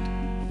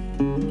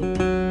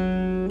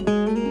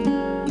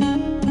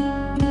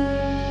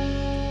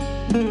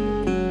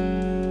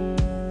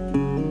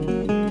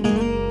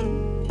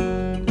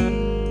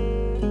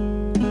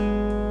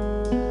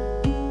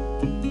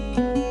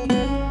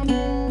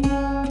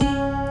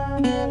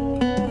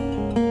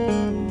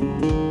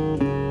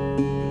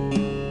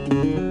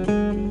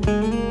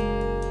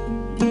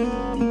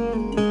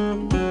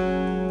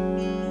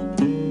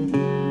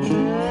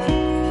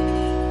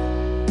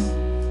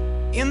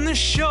 In the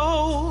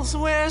shoals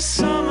where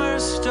summer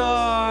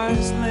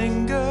stars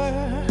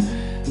linger,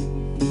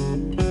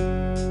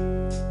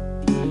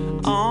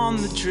 on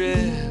the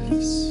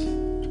drifts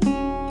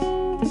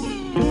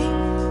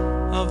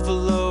of the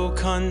low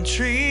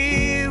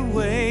country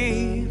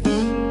waves,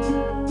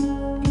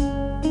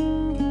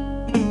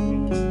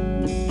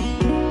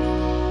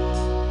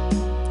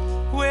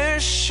 where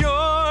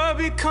shore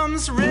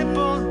becomes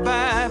rippled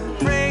by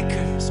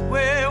breakers,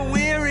 where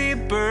weary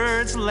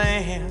birds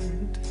land.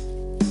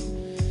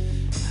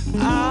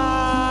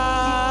 I'll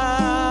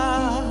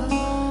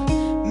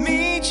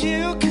meet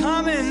you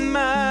coming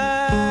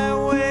my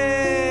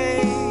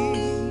way.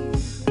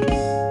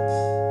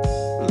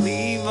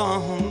 Leave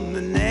on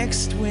the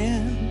next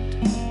wind.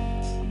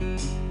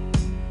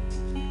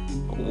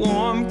 A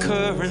warm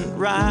current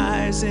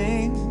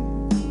rising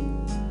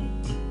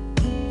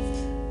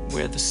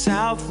where the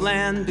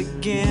Southland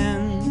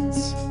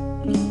begins.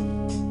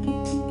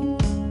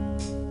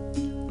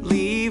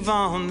 Leave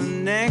on the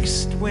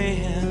next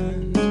wind.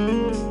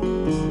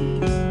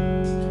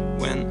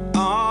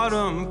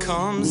 Autumn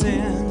comes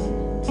in.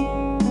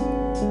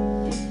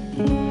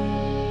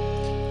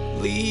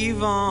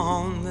 Leave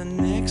on the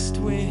next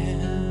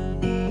wind.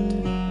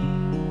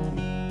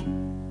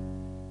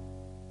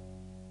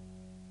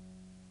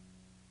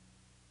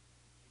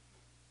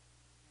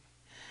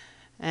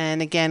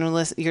 And again,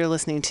 you're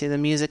listening to the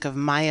music of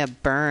Maya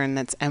Byrne.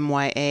 That's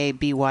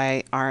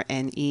MyaByrne.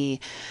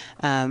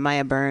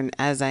 Maya Byrne,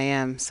 As I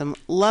Am. Some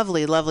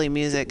lovely, lovely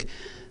music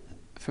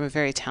from a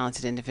very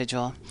talented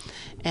individual.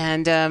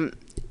 And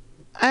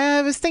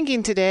I was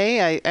thinking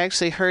today, I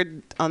actually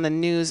heard on the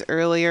news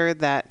earlier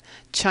that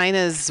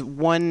China's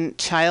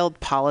one-child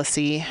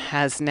policy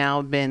has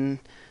now been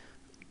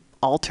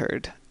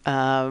altered.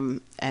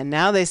 And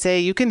now they say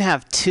you can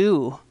have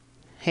two.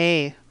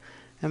 Hey,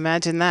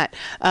 imagine that.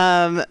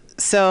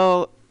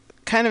 So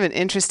kind of an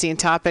interesting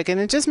topic, and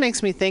it just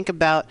makes me think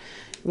about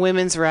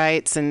women's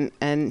rights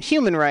and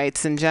human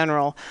rights in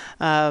general.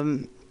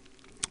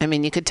 I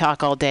mean, you could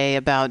talk all day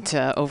about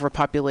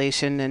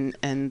overpopulation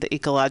and the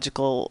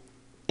ecological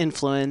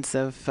influence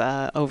of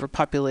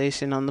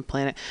overpopulation on the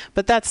planet,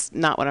 but that's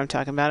not what I'm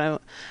talking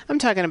about. I'm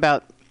talking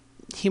about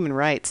human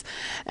rights.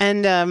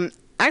 And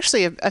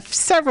actually,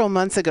 several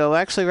months ago,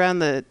 actually around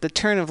the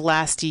turn of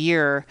last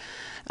year,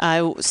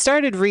 I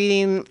started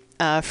reading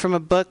from a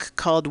book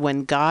called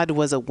When God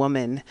Was a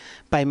Woman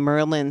by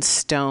Merlin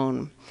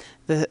Stone.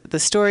 The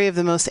story of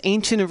the most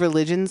ancient of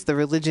religions, the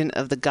religion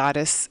of the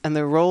goddess, and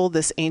the role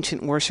this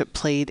ancient worship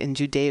played in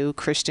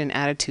Judeo-Christian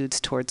attitudes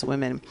towards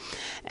women.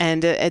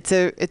 And it's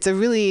a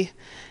really,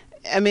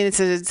 I mean,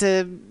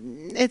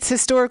 it's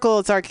historical,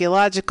 it's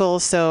archaeological,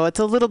 so it's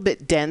a little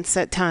bit dense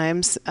at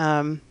times.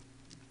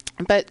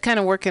 but kind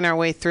of working our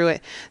way through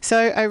it. So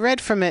I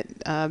read from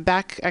it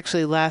back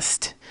actually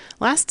last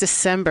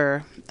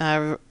December,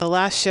 the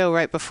last show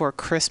right before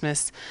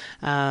Christmas.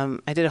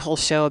 I did a whole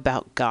show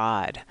about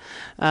God.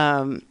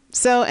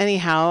 So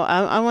anyhow,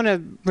 I want to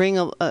bring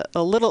a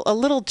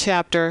little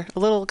chapter, a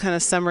little kind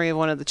of summary of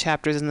one of the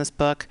chapters in this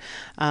book,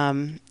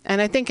 and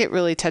I think it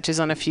really touches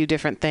on a few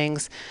different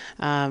things,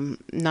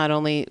 not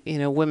only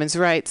women's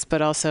rights,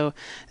 but also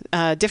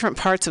different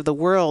parts of the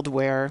world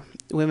where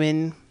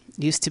women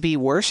used to be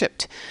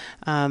worshipped,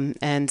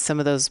 and some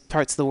of those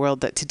parts of the world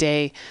that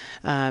today,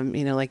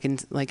 like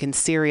in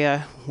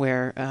Syria,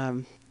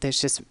 where there's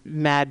just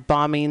mad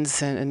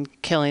bombings and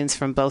killings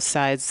from both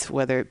sides,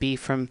 whether it be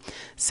from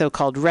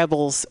so-called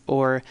rebels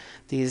or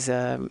these,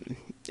 our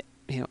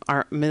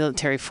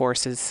military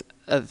forces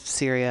of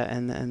Syria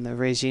and the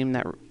regime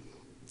that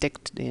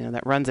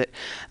that runs it.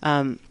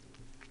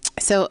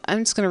 So I'm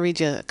just going to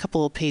read you a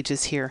couple of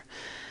pages here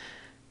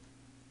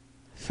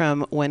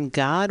from When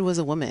God Was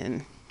a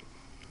Woman.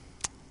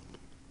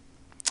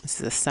 This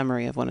is a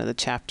summary of one of the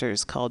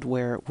chapters called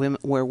Where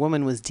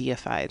Woman Was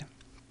Deified.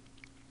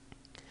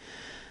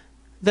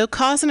 Though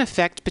cause and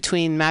effect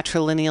between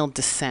matrilineal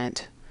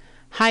descent,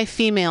 high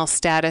female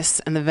status,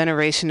 and the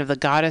veneration of the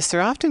goddess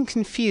are often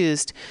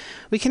confused,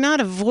 we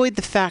cannot avoid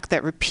the fact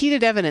that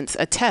repeated evidence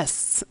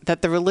attests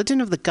that the religion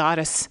of the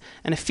goddess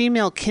and a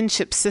female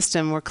kinship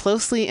system were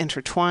closely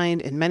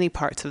intertwined in many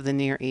parts of the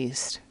Near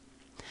East.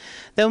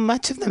 Though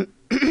much of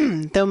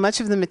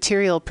the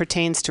material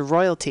pertains to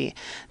royalty,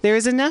 there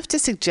is enough to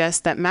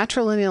suggest that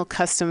matrilineal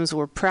customs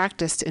were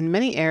practiced in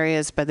many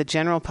areas by the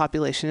general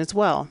population as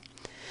well.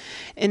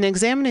 In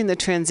examining the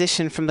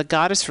transition from the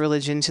goddess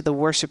religion to the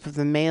worship of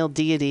the male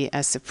deity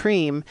as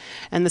supreme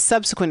and the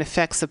subsequent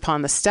effects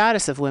upon the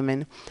status of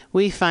women,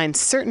 we find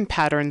certain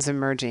patterns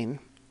emerging.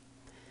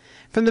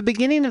 From the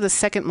beginning of the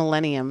second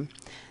millennium,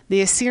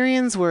 the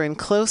Assyrians were in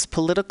close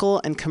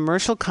political and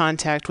commercial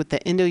contact with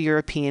the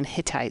Indo-European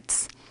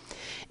Hittites.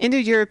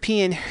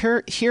 Indo-European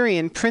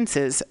Hurrian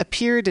princes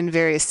appeared in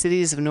various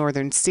cities of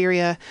northern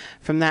Syria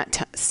from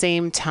that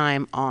same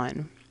time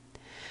on.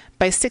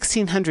 By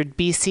 1600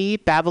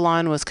 BC,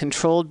 Babylon was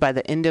controlled by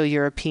the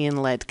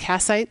Indo-European-led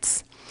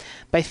Kassites.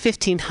 By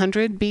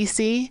 1500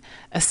 BC,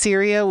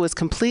 Assyria was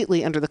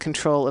completely under the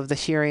control of the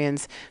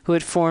Hurrians, who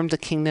had formed the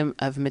kingdom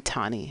of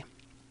Mitanni.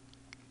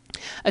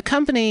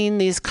 Accompanying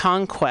these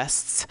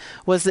conquests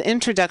was the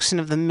introduction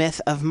of the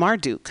myth of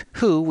Marduk,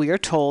 who, we are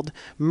told,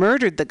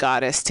 murdered the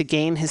goddess to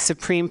gain his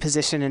supreme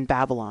position in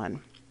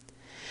Babylon.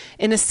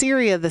 In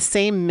Assyria, the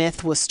same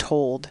myth was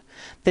told,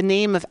 the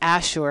name of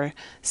Ashur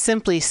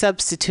simply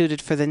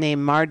substituted for the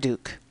name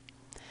Marduk.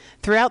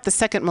 Throughout the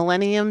second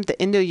millennium, the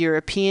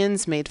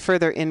Indo-Europeans made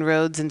further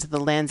inroads into the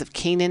lands of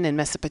Canaan and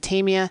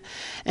Mesopotamia,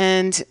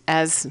 and,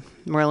 as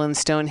Merlin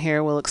Stone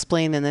here will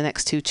explain in the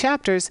next two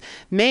chapters,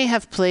 may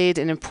have played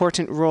an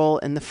important role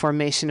in the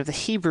formation of the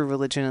Hebrew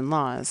religion and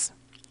laws.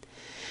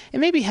 It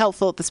may be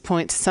helpful at this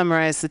point to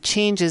summarize the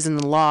changes in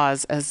the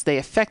laws as they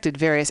affected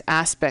various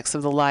aspects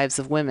of the lives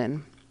of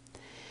women.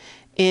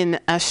 In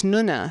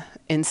Ashnuna,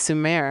 in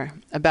Sumer,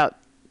 about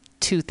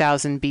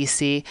 2000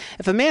 BC,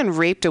 if a man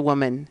raped a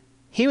woman,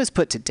 he was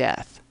put to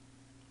death.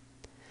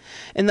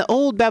 In the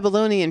old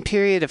Babylonian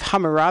period of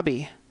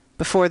Hammurabi,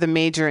 before the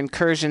major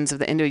incursions of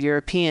the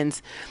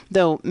Indo-Europeans,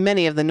 though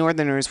many of the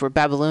northerners were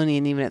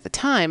Babylonian even at the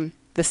time,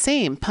 the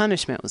same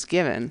punishment was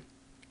given.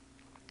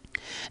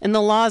 In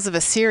the laws of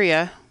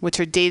Assyria, which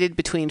are dated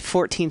between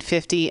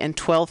 1450 and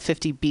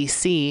 1250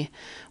 BC,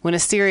 when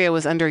Assyria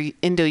was under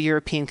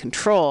Indo-European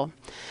control,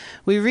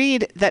 we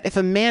read that if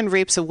a man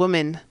rapes a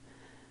woman,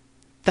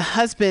 the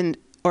husband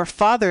or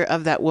father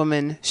of that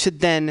woman should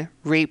then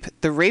rape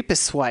the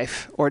rapist's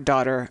wife or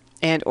daughter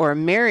and or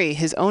marry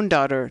his own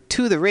daughter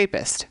to the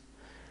rapist.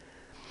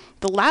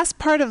 The last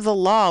part of the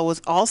law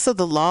was also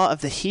the law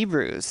of the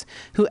Hebrews,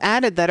 who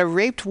added that a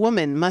raped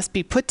woman must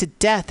be put to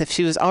death if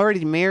she was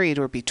already married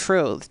or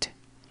betrothed.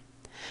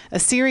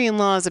 Assyrian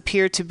laws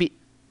appear to be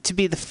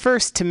the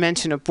first to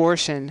mention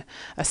abortion,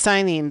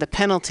 assigning the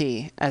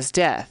penalty as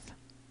death.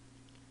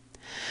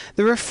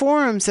 The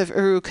reforms of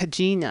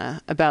Urukagina,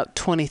 about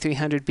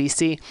 2300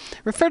 BC,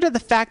 refer to the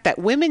fact that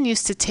women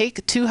used to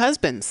take two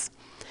husbands,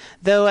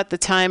 though at the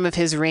time of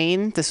his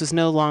reign this was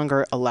no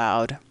longer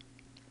allowed.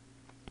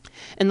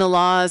 In the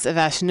laws of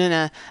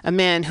Ashnuna, a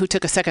man who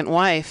took a second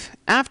wife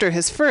after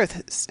his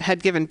first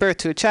had given birth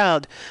to a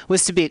child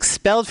was to be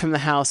expelled from the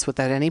house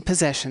without any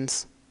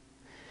possessions.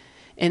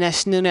 In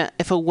Ashnuna,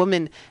 if a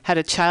woman had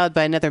a child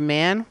by another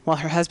man while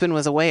her husband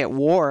was away at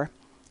war,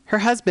 her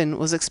husband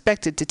was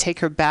expected to take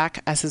her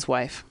back as his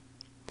wife.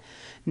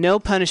 No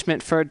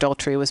punishment for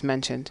adultery was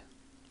mentioned.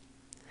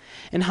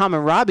 In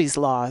Hammurabi's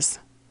laws,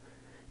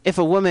 if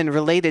a woman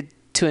related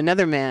to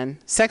another man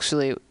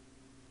sexually,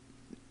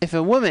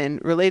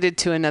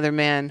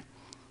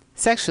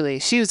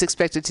 she was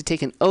expected to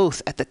take an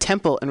oath at the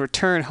temple and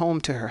return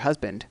home to her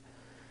husband.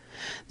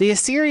 The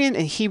Assyrian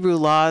and Hebrew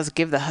laws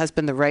give the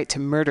husband the right to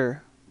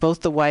murder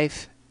both the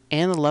wife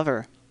and the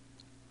lover.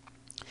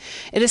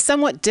 It is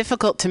somewhat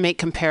difficult to make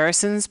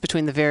comparisons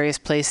between the various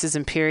places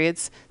and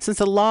periods, since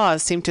the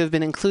laws seem to have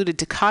been included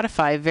to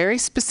codify very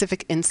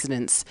specific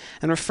incidents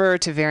and refer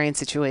to varying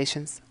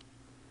situations.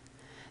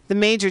 The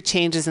major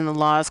changes in the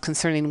laws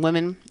concerning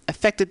women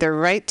affected their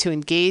right to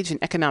engage in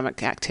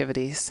economic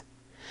activities,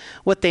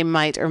 what they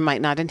might or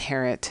might not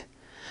inherit,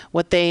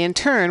 what they in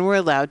turn were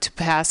allowed to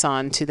pass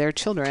on to their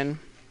children.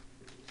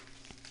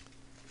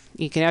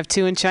 You can have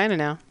two in China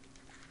now.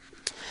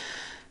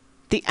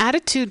 The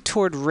attitude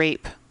toward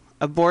rape,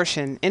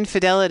 abortion,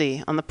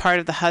 infidelity on the part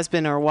of the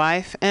husband or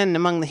wife, and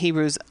among the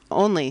Hebrews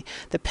only,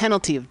 the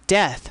penalty of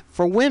death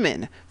for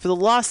women for the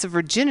loss of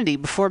virginity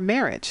before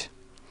marriage.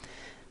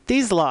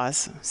 These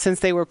laws, since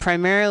they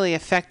primarily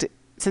affected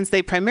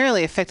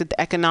the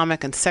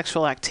economic and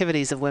sexual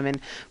activities of women,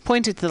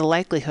 pointed to the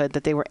likelihood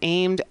that they were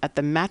aimed at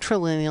the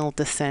matrilineal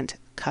descent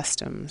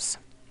customs.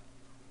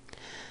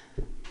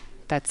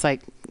 That's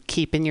like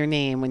keeping your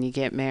name when you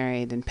get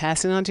married and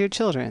passing on to your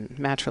children,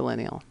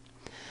 matrilineal.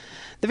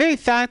 The very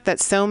fact that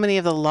so many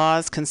of the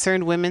laws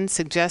concerned women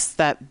suggests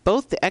that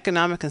both the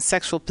economic and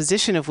sexual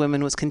position of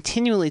women was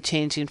continually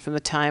changing from the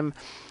time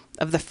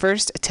of the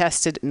first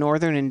attested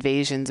northern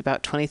invasions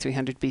about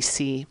 2300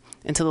 BC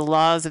until the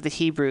laws of the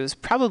Hebrews,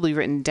 probably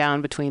written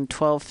down between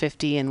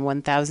 1250 and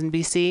 1000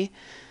 BC,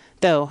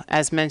 though,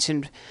 as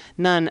mentioned,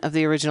 none of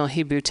the original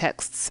Hebrew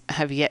texts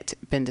have yet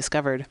been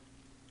discovered.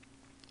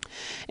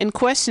 In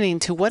questioning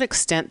to what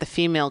extent the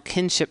female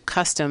kinship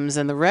customs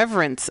and the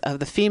reverence of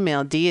the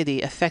female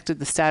deity affected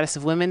the status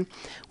of women,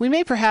 we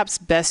may perhaps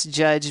best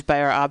judge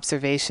by our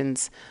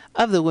observations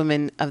of the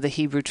women of the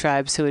Hebrew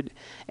tribes who had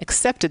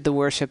accepted the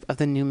worship of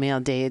the new male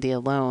deity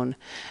alone,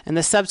 and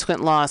the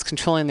subsequent laws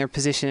controlling their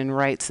position and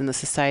rights in the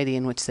society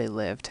in which they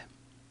lived.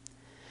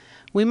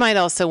 We might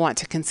also want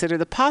to consider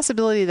the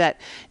possibility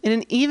that, in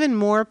an even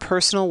more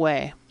personal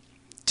way,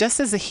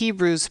 just as the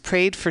Hebrews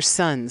prayed for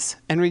sons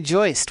and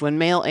rejoiced when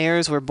male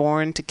heirs were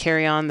born to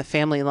carry on the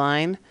family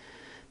line,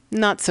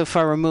 not so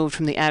far removed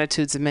from the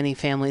attitudes of many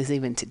families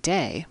even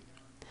today,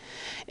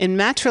 in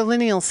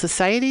matrilineal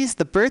societies,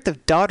 the birth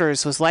of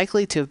daughters was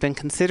likely to have been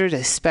considered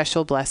a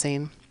special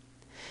blessing.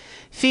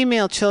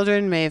 Female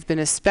children may have been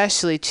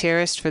especially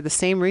cherished for the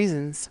same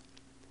reasons.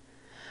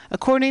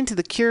 According to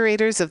the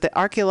curators of the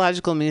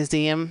Archaeological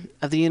Museum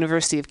of the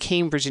University of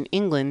Cambridge in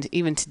England,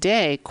 even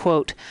today,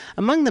 quote,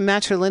 among the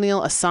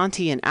matrilineal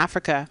Asante in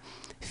Africa,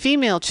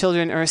 female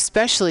children are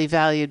especially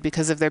valued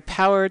because of their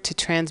power to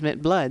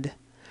transmit blood,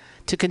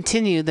 to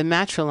continue the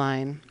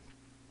matriline.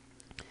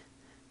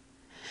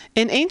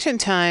 In ancient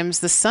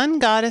times, the sun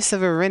goddess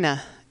of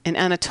Irina in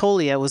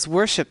Anatolia was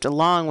worshipped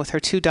along with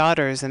her two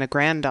daughters and a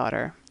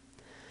granddaughter.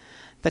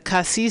 The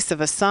Cassis of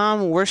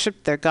Assam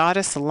worshipped their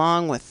goddess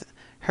along with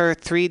her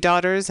 3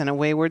 daughters and a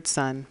wayward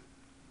son.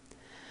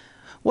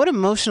 What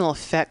emotional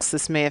effects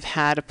this may have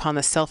had upon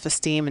the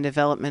self-esteem and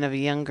development of a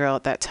young girl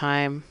at that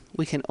time,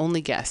 we can only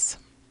guess.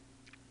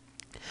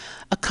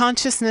 A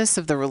consciousness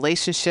of the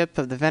relationship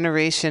of the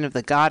veneration of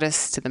the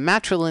goddess to the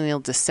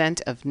matrilineal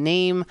descent of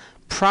name,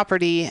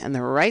 property, and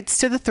the rights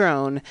to the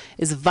throne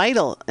is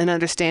vital in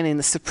understanding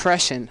the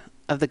suppression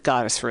of the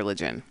goddess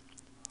religion.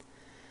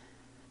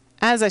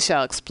 As I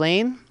shall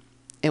explain,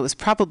 it was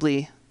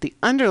probably the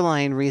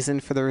underlying reason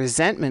for the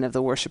resentment of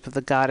the worship of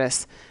the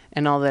goddess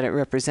and all that it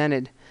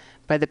represented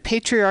by the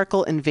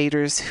patriarchal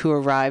invaders who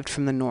arrived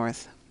from the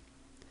north.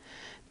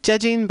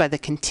 Judging by the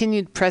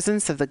continued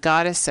presence of the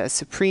goddess as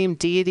supreme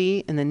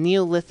deity in the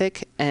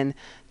Neolithic and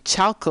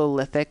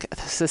Chalcolithic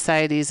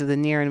societies of the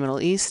Near and Middle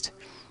East,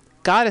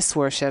 goddess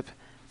worship,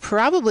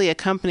 probably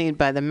accompanied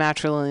by the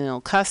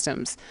matrilineal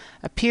customs,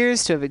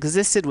 appears to have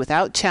existed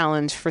without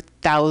challenge for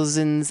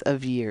thousands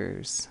of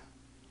years.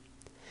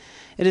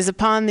 It is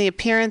upon the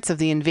appearance of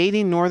the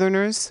invading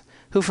northerners,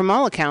 who from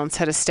all accounts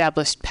had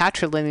established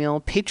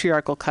patrilineal,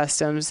 patriarchal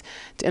customs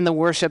in the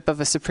worship of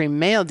a supreme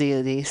male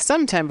deity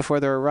sometime before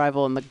their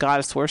arrival in the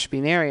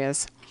goddess-worshipping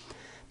areas,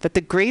 that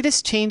the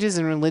greatest changes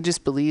in religious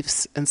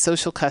beliefs and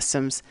social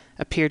customs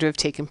appear to have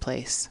taken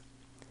place.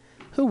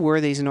 Who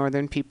were these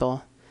northern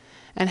people,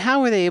 and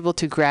how were they able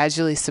to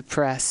gradually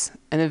suppress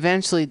and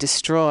eventually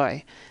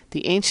destroy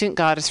the ancient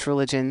goddess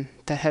religion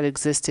that had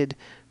existed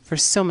for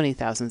so many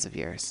thousands of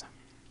years?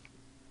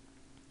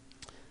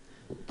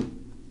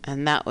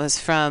 And that was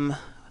from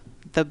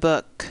the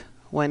book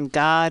When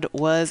God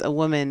Was a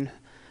Woman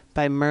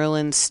by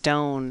Merlin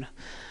Stone.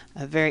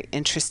 A very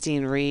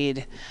interesting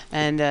read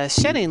and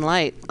shedding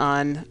light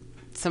on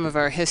some of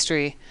our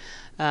history,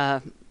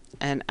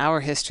 and our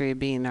history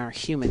being our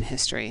human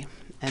history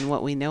and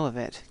what we know of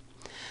it.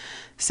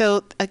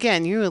 So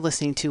again, you are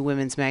listening to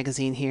Women's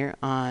Magazine here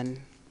on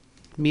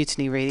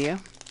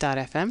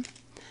MutinyRadio.fm.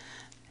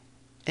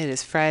 It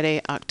is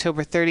Friday,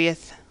 October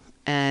 30th.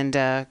 And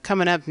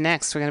coming up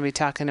next, we're going to be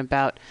talking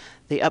about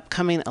the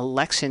upcoming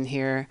election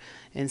here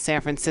in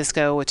San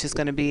Francisco, which is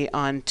going to be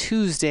on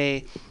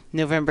Tuesday,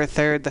 November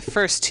 3rd. The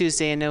first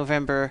Tuesday in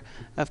November,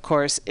 of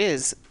course,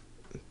 is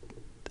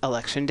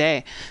Election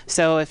Day.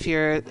 So if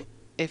you're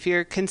if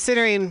you're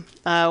considering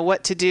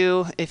what to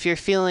do, if you're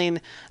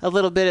feeling a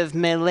little bit of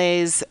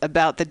malaise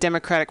about the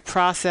democratic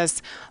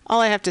process, all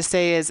I have to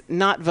say is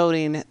not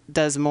voting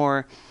does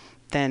more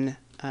than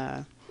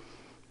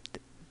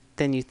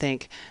you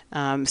think.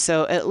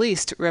 So at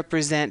least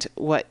represent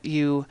what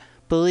you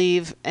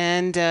believe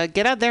and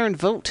get out there and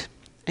vote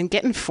and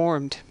get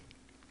informed.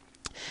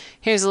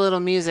 Here's a little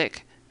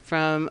music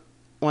from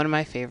one of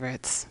my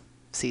favorites,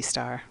 Sea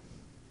Star.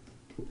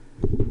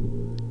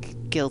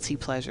 Guilty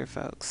pleasure,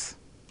 folks.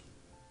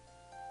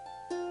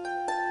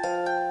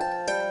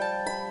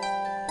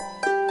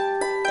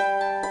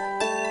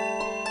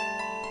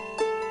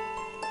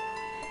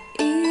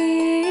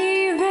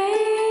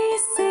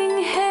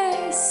 Erasing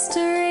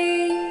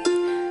history,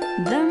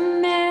 the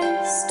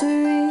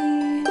mystery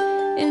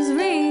is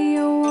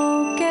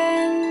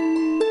reawoken.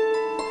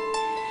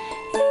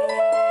 Erasing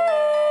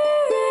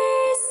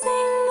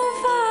the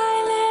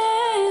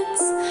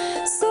violence,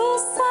 so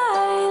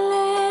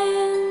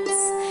silence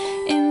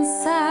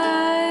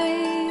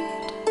inside.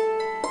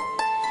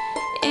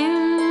 In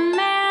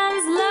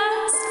man's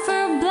lust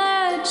for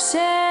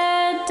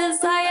bloodshed,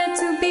 desire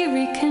to be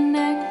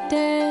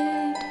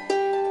reconnected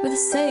with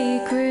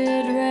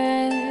sacred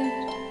red.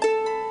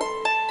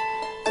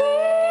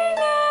 Bring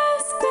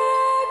us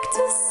back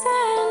to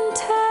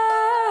center,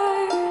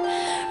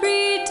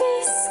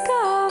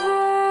 rediscover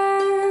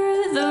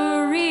the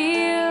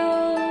real.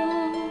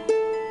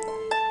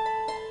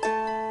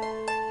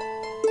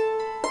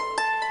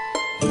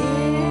 In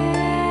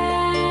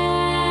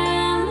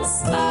the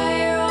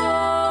spiral,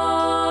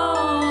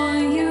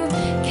 you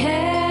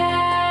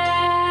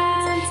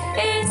can't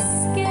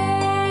escape.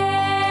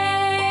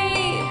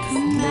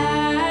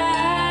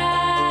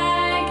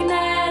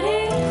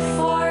 Magnetic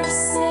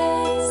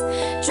forces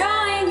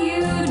drawing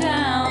you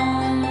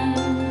down,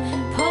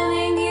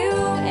 pulling you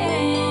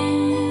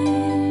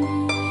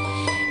in.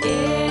 In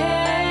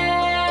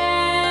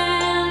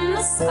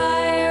the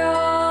spiral,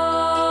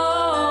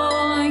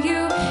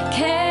 you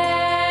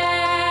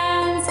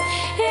can't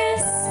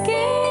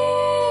escape.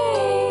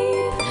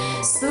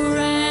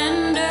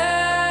 Surrender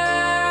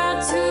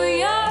to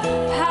your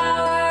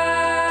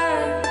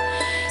power.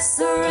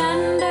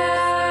 Surrender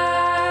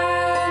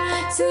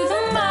to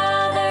the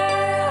mother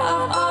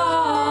of all.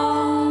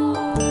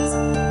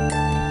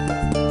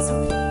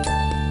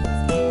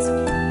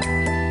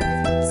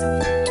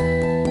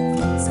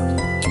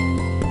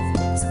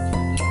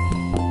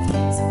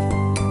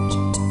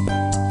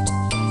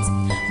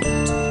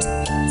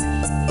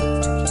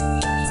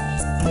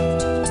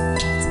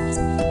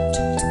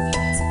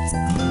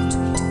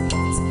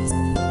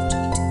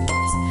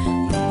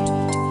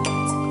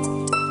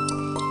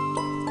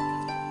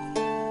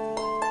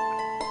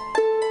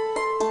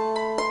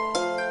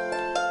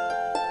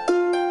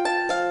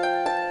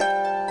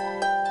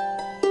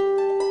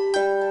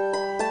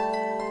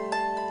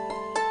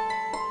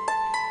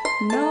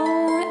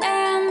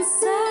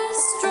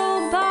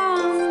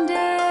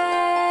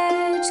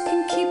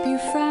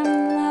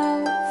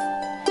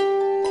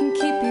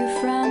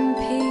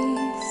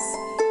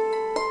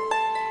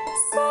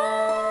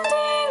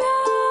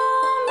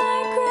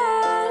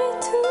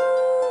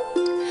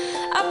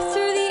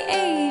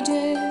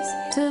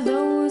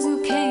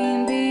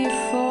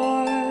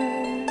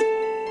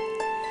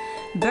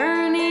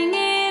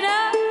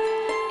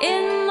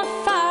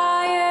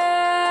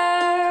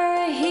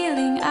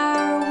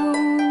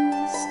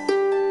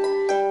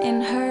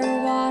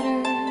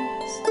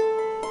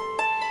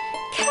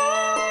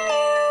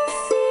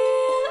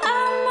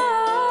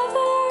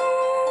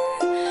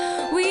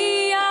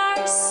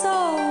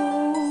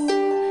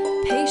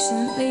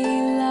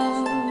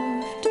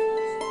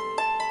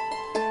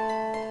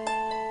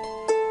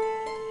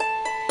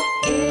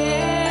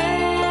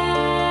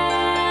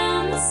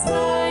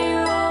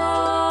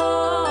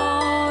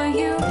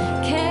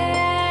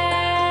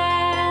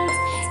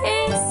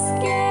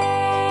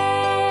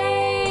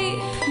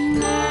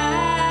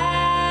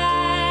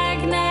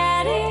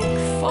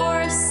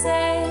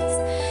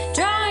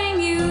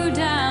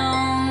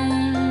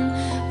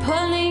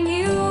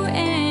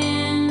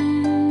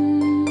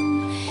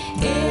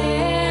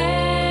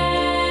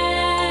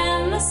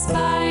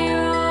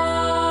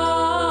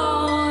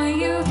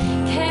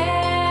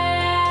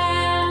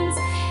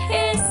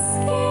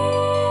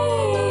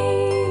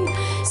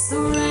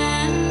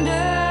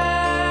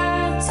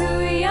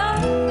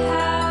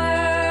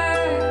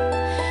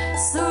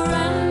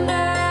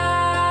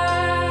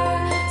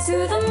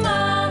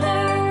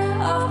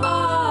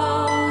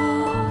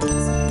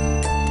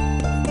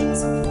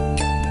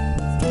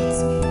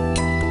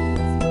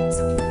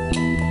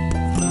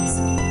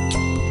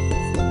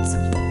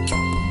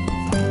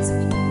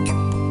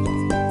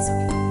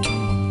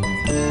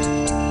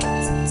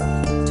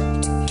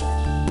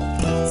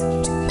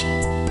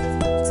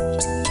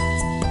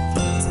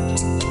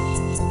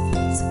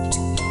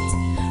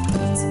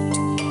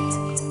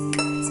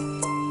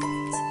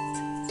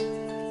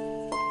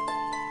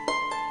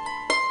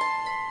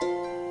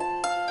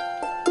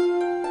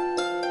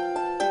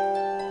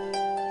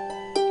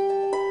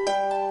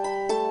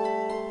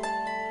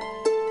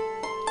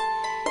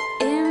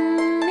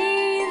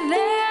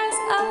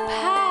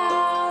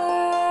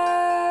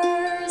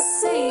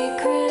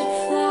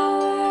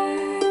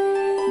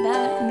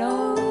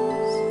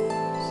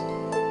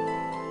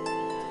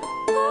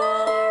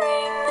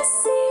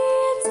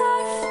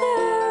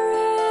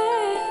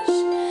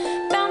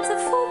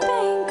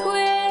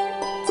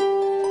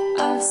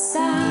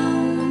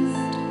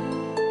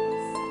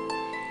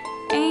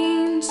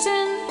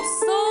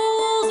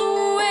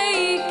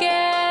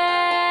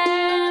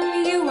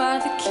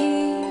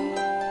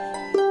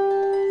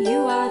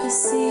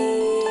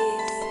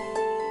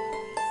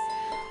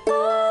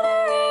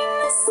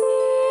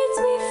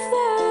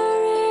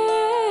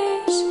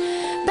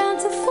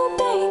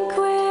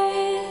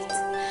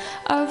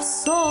 of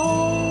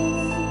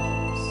souls.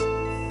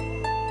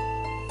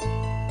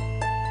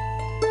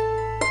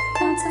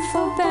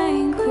 Bountiful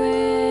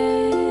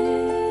banquet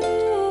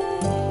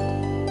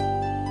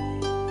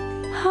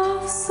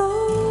of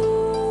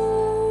souls.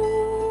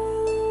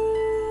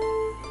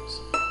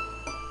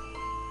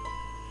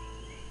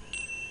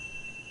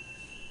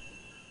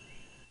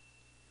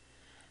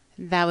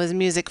 That was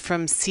music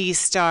from Sea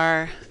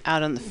Star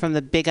from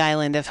the big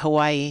island of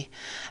Hawaii.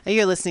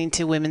 You're listening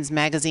to Women's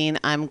Magazine.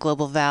 I'm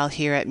Global Val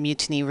here at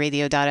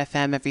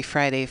MutinyRadio.fm every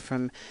Friday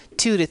from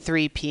 2 to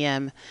 3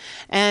 p.m.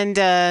 And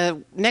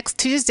next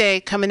Tuesday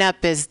coming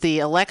up is the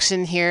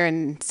election here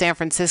in San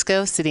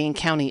Francisco, city and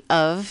county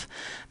of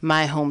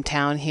my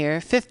hometown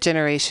here, fifth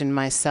generation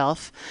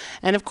myself.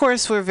 And of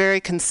course, we're very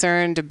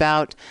concerned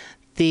about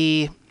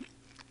we're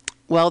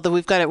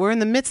in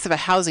the midst of a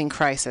housing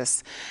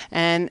crisis.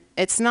 And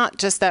it's not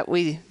just that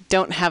we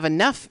don't have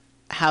enough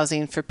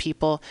housing for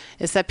people,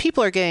 it's that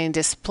people are getting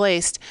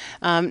displaced,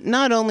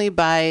 not only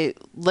by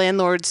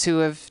landlords who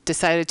have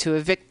decided to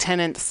evict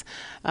tenants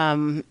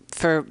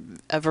for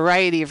a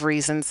variety of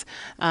reasons,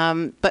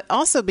 but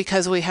also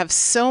because we have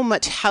so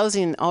much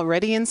housing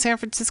already in San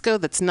Francisco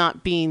that's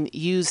not being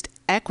used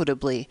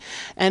equitably.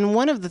 And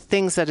one of the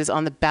things that is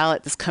on the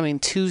ballot this coming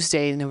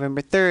Tuesday,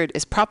 November 3rd,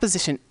 is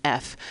Proposition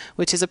F,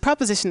 which is a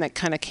proposition that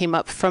kind of came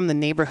up from the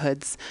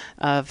neighborhoods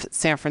of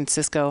San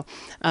Francisco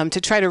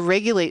to try to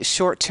regulate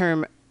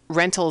short-term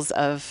rentals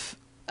of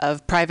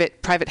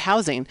private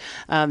housing.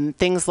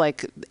 Things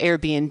like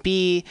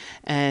Airbnb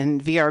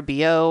and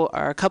VRBO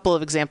are a couple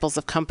of examples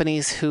of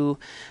companies who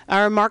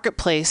are a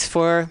marketplace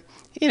for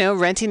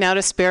renting out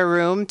a spare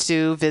room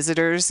to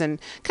visitors and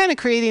kind of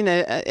creating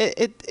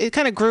it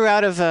kind of grew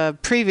out of a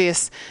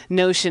previous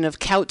notion of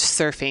couch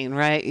surfing,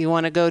 right? You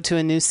want to go to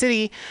a new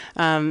city,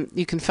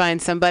 you can find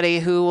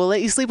somebody who will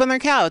let you sleep on their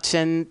couch,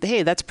 and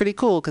hey, that's pretty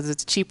cool because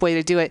it's a cheap way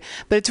to do it.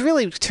 But it's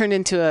really turned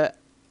into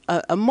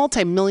a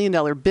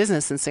multi-million-dollar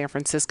business in San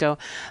Francisco,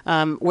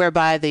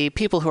 whereby the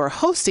people who are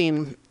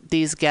hosting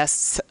these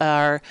guests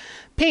are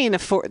paying a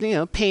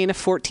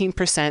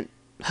 14%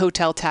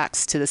 hotel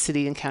tax to the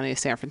city and county of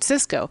San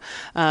Francisco.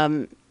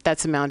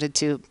 That's amounted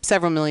to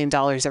several $1 million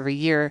every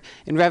year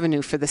in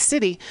revenue for the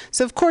city.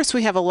 So of course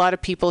we have a lot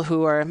of people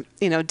who are,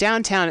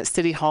 downtown at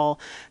City Hall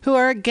who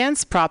are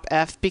against Prop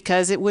F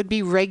because it would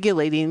be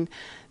regulating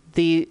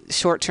the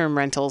short-term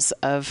rentals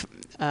of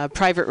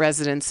private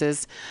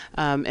residences,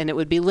 and it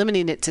would be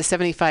limiting it to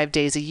 75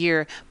 days a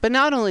year. But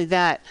not only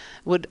that,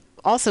 would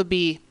also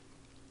be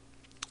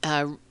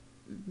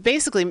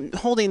basically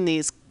holding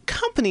these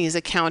companies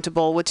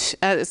accountable, which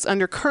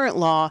under current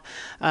law,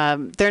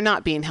 they're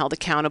not being held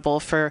accountable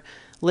for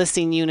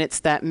listing units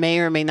that may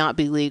or may not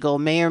be legal,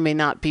 may or may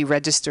not be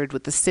registered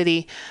with the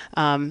city.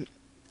 And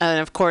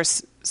of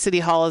course,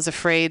 City Hall is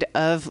afraid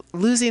of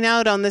losing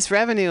out on this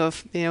revenue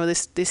of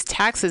these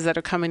taxes that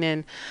are coming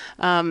in.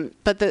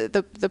 But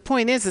the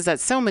point is that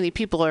so many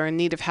people are in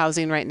need of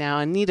housing right now,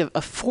 in need of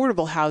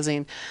affordable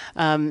housing,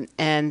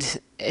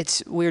 and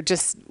we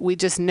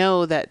just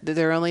know that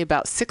there are only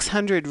about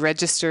 600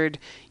 registered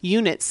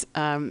units,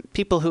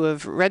 people who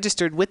have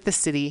registered with the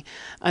city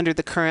under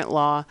the current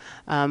law,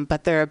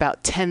 but there are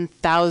about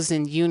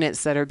 10,000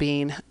 units that are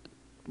being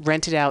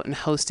rented out and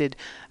hosted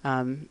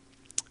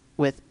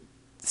with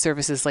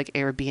services like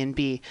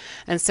Airbnb.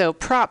 And so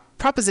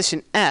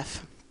Proposition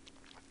F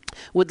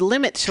would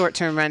limit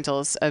short-term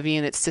rentals of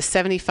units to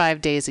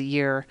 75 days a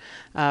year,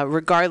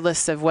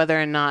 regardless of whether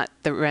or not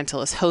the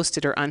rental is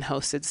hosted or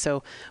unhosted.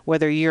 So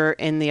whether you're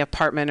in the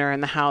apartment or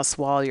in the house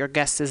while your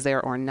guest is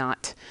there or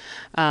not.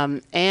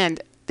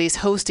 And these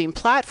hosting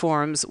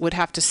platforms would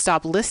have to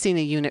stop listing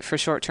a unit for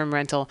short-term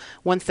rental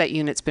once that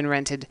unit's been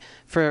rented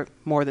for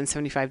more than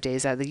 75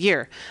 days out of the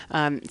year.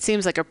 It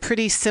seems like a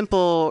pretty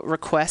simple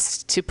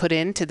request to put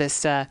into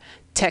this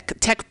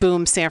tech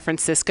boom San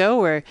Francisco,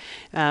 where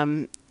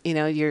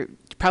you're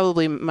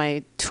probably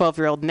my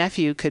 12-year-old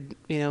nephew could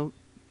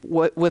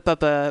whip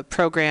up a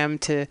program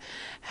to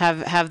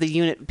have the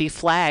unit be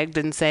flagged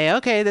and say,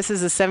 okay, this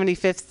is the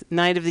 75th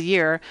night of the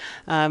year,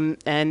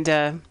 and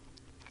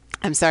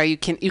I'm sorry, you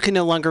can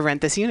no longer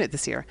rent this unit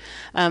this year.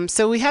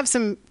 So we have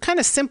some kind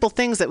of simple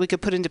things that we could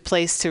put into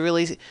place to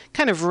really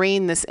kind of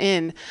rein this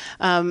in.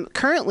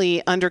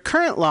 Currently, under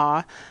current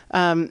law,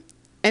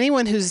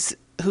 anyone who's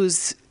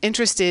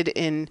interested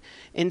in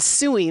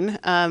suing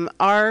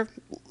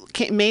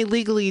may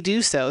legally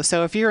do so.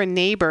 So if you're a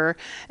neighbor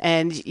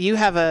and you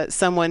have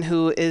someone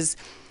who is,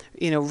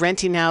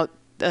 renting out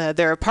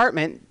their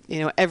apartment,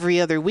 every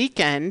other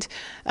weekend,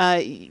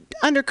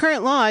 under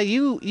current law,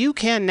 you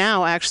can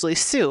now actually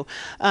sue.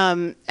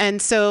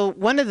 And so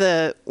one of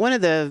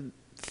the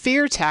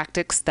fear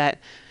tactics that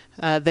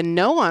the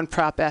No on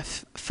Prop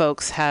F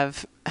folks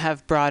have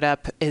brought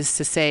up is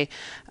to say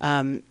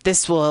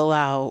this will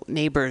allow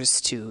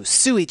neighbors to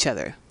sue each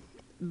other.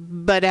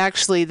 But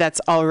actually, that's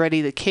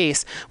already the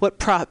case. What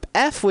Prop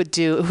F would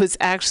do was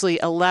actually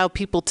allow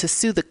people to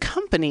sue the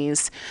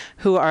companies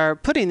who are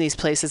putting these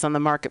places on the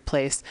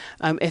marketplace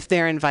if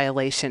they're in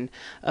violation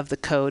of the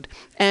code.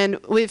 And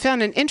we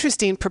found an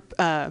interesting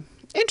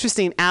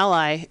interesting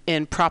ally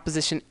in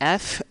Proposition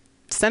F,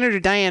 Senator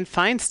Dianne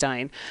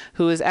Feinstein,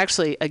 who is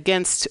actually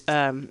against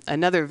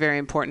another very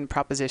important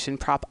proposition,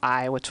 Prop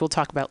I, which we'll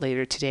talk about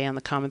later today on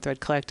the Common Thread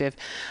Collective.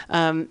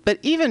 But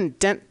even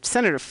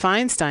Senator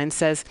Feinstein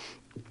says,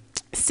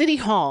 City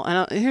Hall,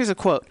 and here's a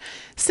quote,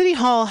 City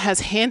Hall has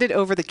handed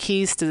over the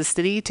keys to the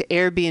city to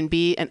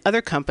Airbnb and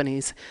other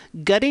companies,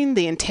 gutting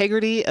the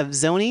integrity of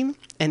zoning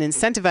and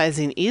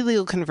incentivizing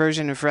illegal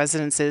conversion of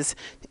residences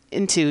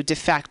into de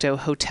facto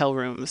hotel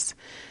rooms.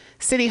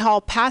 City Hall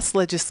passed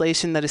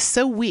legislation that is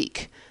so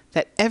weak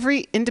that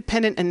every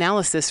independent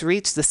analysis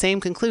reached the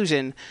same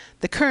conclusion: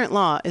 the current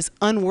law is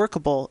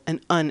unworkable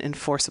and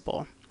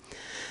unenforceable.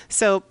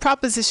 So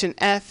Proposition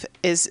F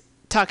is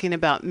talking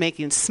about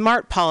making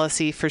smart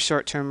policy for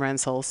short-term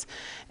rentals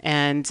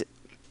and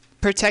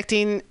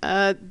protecting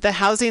the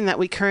housing that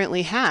we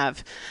currently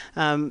have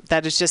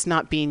that is just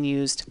not being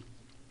used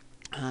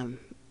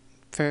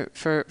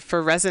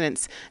for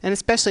residents, and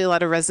especially a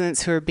lot of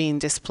residents who are being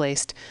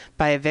displaced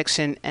by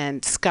eviction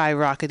and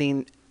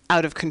skyrocketing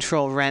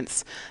out-of-control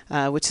rents,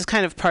 which is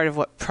kind of part of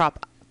what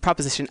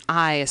Proposition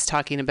I is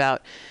talking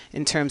about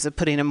in terms of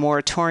putting a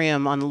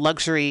moratorium on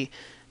luxury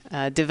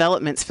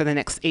developments for the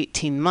next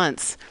 18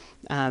 months.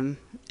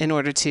 In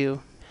order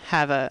to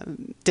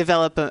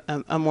develop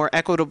a more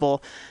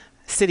equitable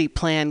city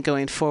plan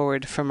going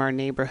forward from our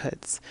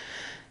neighborhoods.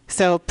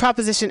 So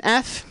Proposition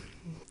F,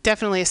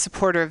 definitely a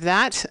supporter of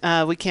that.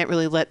 We can't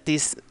really let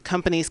these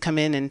companies come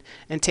in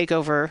and take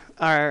over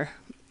our,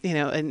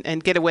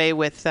 and get away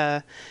with,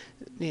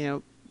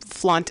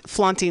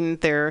 flaunting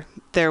their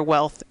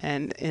wealth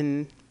and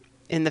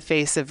in the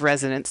face of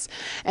residents.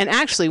 And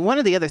actually, one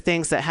of the other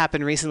things that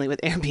happened recently with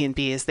Airbnb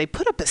is they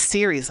put up a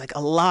series, like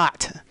a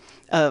lot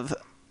of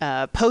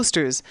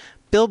posters,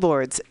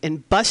 billboards in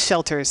bus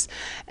shelters,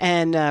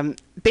 and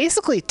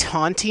basically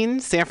taunting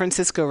San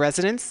Francisco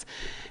residents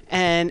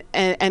and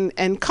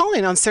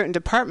calling on certain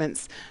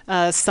departments,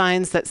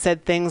 signs that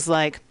said things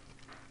like,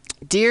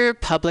 "Dear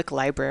Public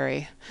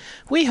Library,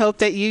 we hope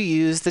that you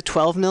use the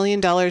 $12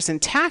 million in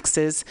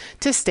taxes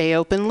to stay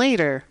open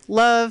later.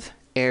 Love,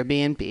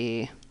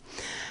 Airbnb."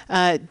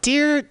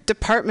 Dear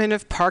Department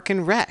of Park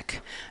and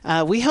Rec,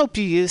 we hope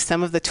you use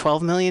some of the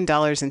 $12 million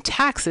in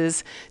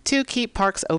taxes to keep parks open